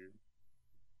 it's weird.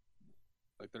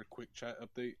 Like their quick chat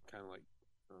update, kind of like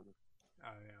I don't know.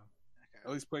 Oh yeah. Okay.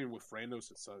 At least playing with randos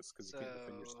it sucks because you can't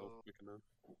defend So- yourself quick enough.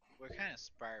 We're kind of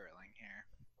spiraling here.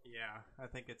 Yeah, I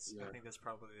think Yeah. I think that's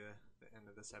probably the end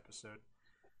of this episode.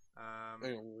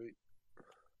 Hang on, wait.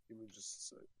 Give me just a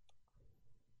sec.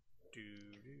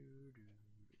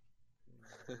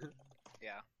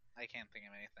 Yeah, I can't think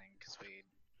of anything because we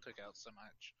took out so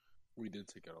much. We did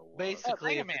take out a lot.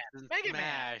 Basically, Mega if Man. it's in Mega Man.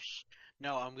 Smash.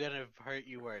 No, I'm gonna hurt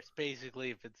you worse.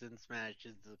 Basically, if it's in Smash,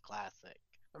 it's a classic.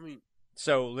 I mean,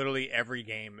 So literally every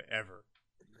game ever.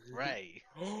 Right.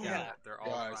 Yeah. They're all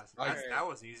Guys, classic. That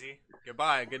was easy.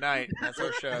 Goodbye. Good night. That's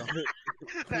our show.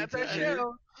 That's our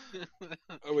show.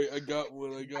 Oh wait, I got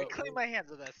one. I I got clean my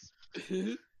hands of this.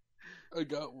 one. I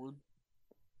got one.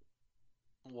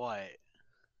 What?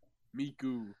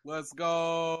 Miku, let's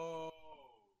go.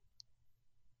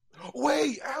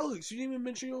 Wait, Alex, you didn't even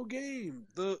mention your game,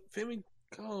 the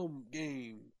Famicom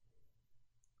game.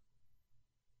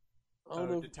 I don't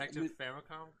know if- Detective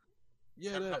Famicom.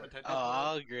 Yeah, Famicom that. Detective? Oh,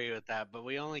 I'll agree with that, but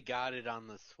we only got it on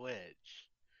the Switch.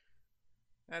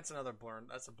 That's another blurred.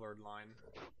 That's a blurred line.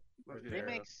 Yeah.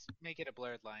 Remakes make it a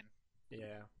blurred line.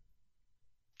 Yeah.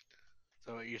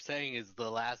 So what you're saying is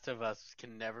The Last of Us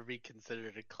can never be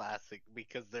considered a classic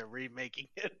because they're remaking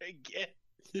it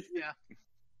again.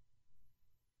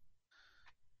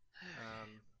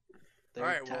 All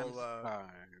right, Third well, time's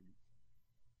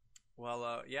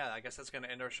charm. Yeah, I guess that's going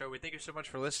to end our show. We thank you so much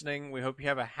for listening. We hope you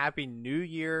have a happy new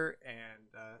year, and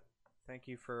thank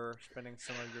you for spending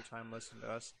some of your time listening to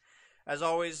us. As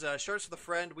always, Shirts with a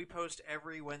Friend, we post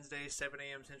every Wednesday, 7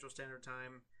 a.m. Central Standard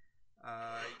Time.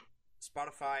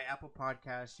 Spotify, Apple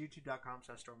Podcasts,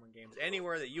 YouTube.com/StormWindGames.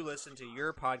 Anywhere that you listen to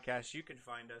your podcast, you can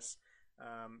find us.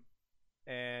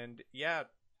 And yeah,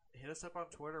 hit us up on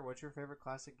Twitter. What's your favorite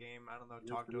classic game? I don't know.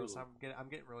 Yeah, Talk for to us. real. I'm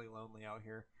getting really lonely out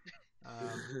here.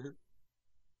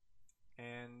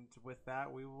 And with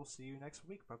that, we will see you next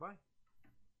week. Bye-bye.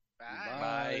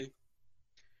 Bye.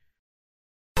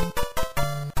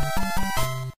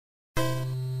 Bye.